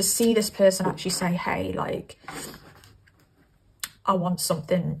up to you, to see this person actually say, hey, like, I want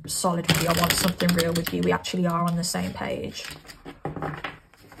something solid with you. I want something real with you. We actually are on the same page.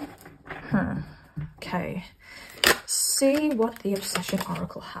 Okay. See what the Obsession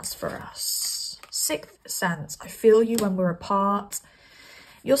Oracle has for us. Sixth sense. I feel you when we're apart.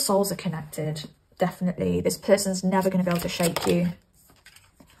 Your souls are connected, definitely. This person's never going to be able to shake you.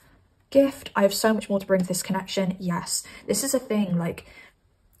 Gift, I have so much more to bring to this connection. Yes, this is a thing, like,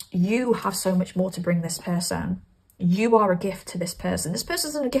 you have so much more to bring this person. You are a gift to this person. This person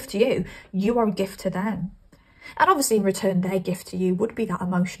isn't a gift to you. You are a gift to them. And obviously in return, their gift to you would be that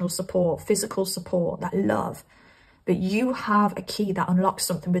emotional support, physical support, that love. But you have a key that unlocks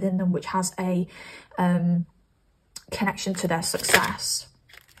something within them which has a connection to their success.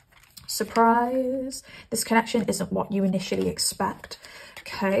 Surprise. This connection isn't what you initially expect.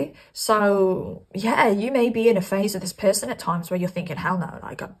 Okay, so yeah, you may be in a phase of this person at times where you're thinking, hell no,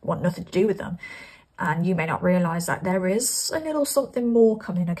 like, I want nothing to do with them. And you may not realise that there is a little something more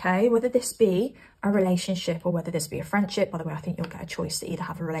coming, okay? Whether this be a relationship or whether this be a friendship. By the way, I think you'll get a choice to either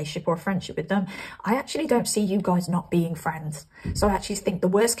have a relationship or a friendship with them. I actually don't see you guys not being friends. So I actually think the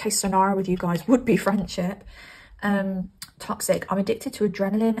worst case scenario with you guys would be friendship. Toxic. I'm addicted to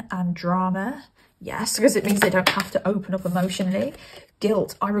adrenaline and drama. Yes, because it means they don't have to open up emotionally.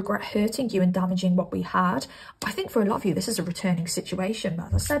 Guilt, I regret hurting you and damaging what we had. I think for a lot of you, this is a returning situation.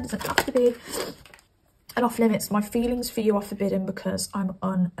 But as I said, it doesn't have to be an off limits. My feelings for you are forbidden because I'm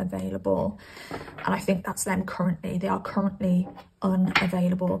unavailable. And I think that's them currently. They are currently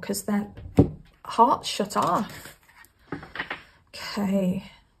unavailable because their heart's shut off.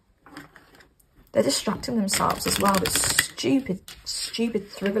 Okay. They're distracting themselves as well with stupid,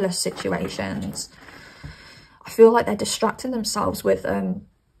 frivolous situations. I feel like they're distracting themselves with, oh,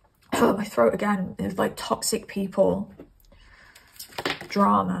 my throat again, with like toxic people,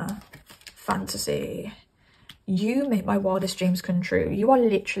 drama, fantasy. You make my wildest dreams come true. You are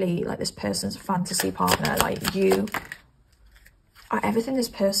literally like this person's fantasy partner. Like, you are everything this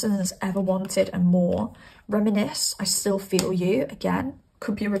person has ever wanted and more. Reminisce, I still feel you. Again,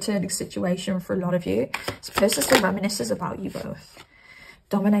 could be a returning situation for a lot of you. This person still reminisces about you both.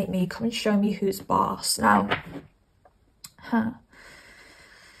 Dominate me, come and show me who's boss. Now,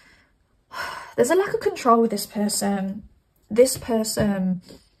 there's a lack of control with this person. This person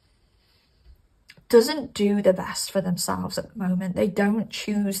doesn't do the best for themselves at the moment. They don't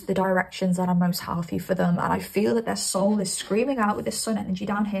choose the directions that are most healthy for them. And I feel that their soul is screaming out with this sun energy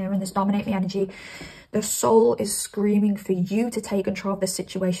down here and this dominate me energy. Their soul is screaming for you to take control of this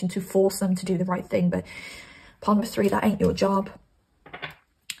situation, to force them to do the right thing. But pile number 3, that ain't your job.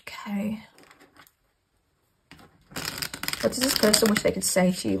 Okay. What does this person wish they could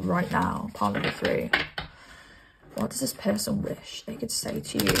say to you right now? Pile number 3. What does this person wish they could say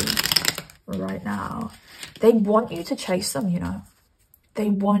to you right now? They want you to chase them, you know. They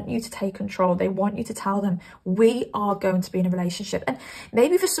want you to take control. They want you to tell them, we are going to be in a relationship. And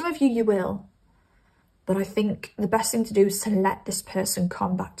maybe for some of you, you will. But I think the best thing to do is to let this person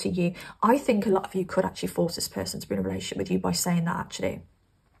come back to you. I think a lot of you could actually force this person to be in a relationship with you by saying that, actually.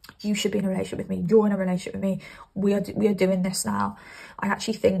 You should be in a relationship with me. You're in a relationship with me. We are doing this now. I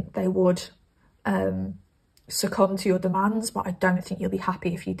actually think they would succumb to your demands, but I don't think you'll be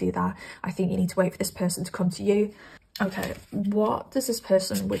happy if you do that. I think you need to wait for this person to come to you. Okay, what does this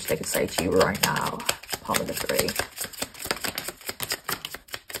person wish they could say to you right now? Part of the 3.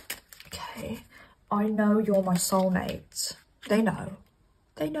 Okay, I know you're my soulmate. They know.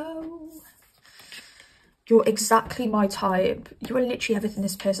 They know. You're exactly my type. You are literally everything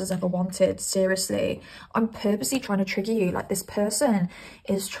this person's ever wanted. Seriously. I'm purposely trying to trigger you. Like, this person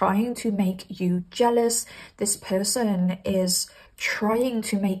is trying to make you jealous. This person is trying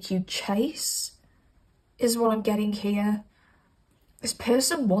to make you chase, is what I'm getting here. This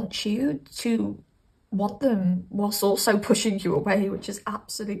person wants you to want them whilst also pushing you away, which is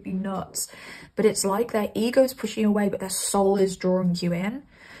absolutely nuts. But it's like their ego's pushing you away, but their soul is drawing you in.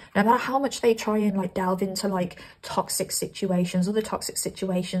 No matter how much they try and like delve into like toxic situations, other toxic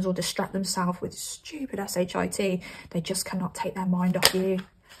situations, or distract themselves with stupid shit, they just cannot take their mind off you.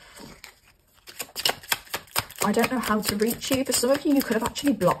 I don't know how to reach you. For some of you, you could have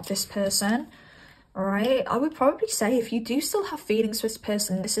actually blocked this person. All right. I would probably say if you do still have feelings for this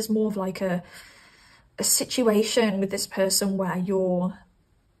person, this is more of like a situation with this person where you're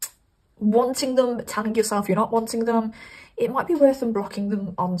wanting them, but telling yourself you're not wanting them. It might be worth them blocking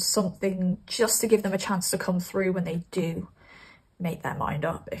them on something just to give them a chance to come through when they do make their mind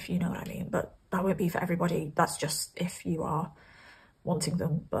up, if you know what I mean. But that won't be for everybody. That's just if you are wanting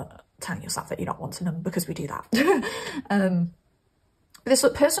them, but telling yourself that you're not wanting them, because we do that. This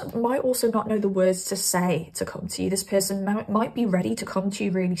person might also not know the words to say to come to you. This person might be ready to come to you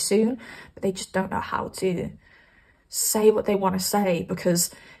really soon, but they just don't know how to say what they want to say,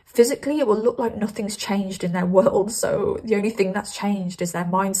 because physically it will look like nothing's changed in their world. So the only thing that's changed is their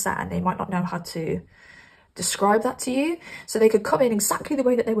mindset, and they might not know how to describe that to you. So they could come in exactly the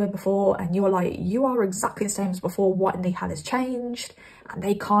way that they were before, and you're like, you are exactly the same as before. What in the hell has changed? And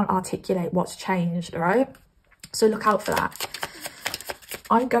they can't articulate what's changed, all right? So look out for that.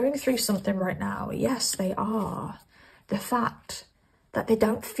 I'm going through something right now. Yes, they are. The fact that they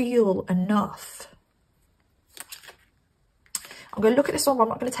don't feel enough. I'm going to look at this one, but I'm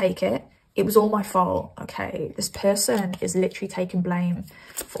not going to take it. It was all my fault, okay? This person is literally taking blame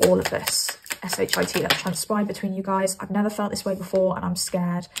for all of this shit that transpired between you guys. I've never felt this way before, and I'm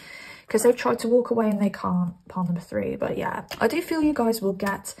scared because they've tried to walk away and they can't. Pile number 3. But yeah, I do feel you guys will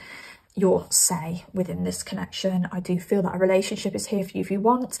get your say within this connection. I do feel that a relationship is here for you if you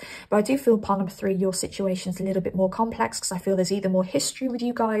want, but I do feel pile number 3, your situation's a little bit more complex, because I feel there's either more history with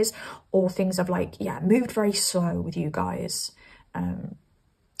you guys, or things have like, yeah, moved very slow with you guys.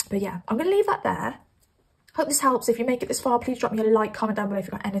 But yeah, I'm gonna leave that there. Hope this helps. If you make it this far, please drop me a like, comment down below if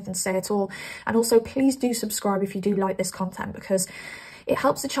you've got anything to say at all, and also please do subscribe if you do like this content, because it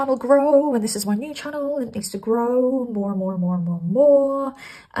helps the channel grow, and this is my new channel. It needs to grow more and more and more and more and more.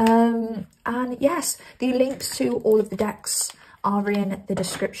 And yes, the links to all of the decks are in the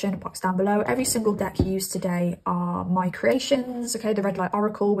description box down below. Every single deck used today are my creations. Okay, the Red Light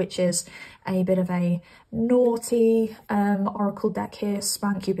Oracle, which is a bit of a naughty oracle deck here.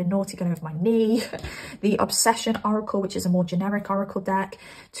 Spank, you've been naughty, going over my knee. The Obsession Oracle, which is a more generic oracle deck.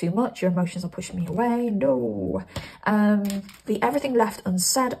 Too much, your emotions are pushing me away. No. The Everything Left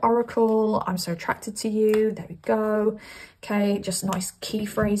Unsaid Oracle, I'm so attracted to you. There we go. Okay, just nice key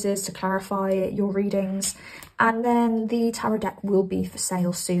phrases to clarify your readings. And then the tarot deck will be for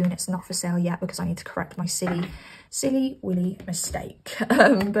sale soon. It's not for sale yet because I need to correct my silly willy mistake.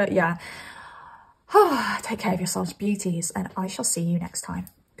 But yeah, take care of yourselves, beauties, and I shall see you next time.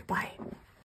 Goodbye.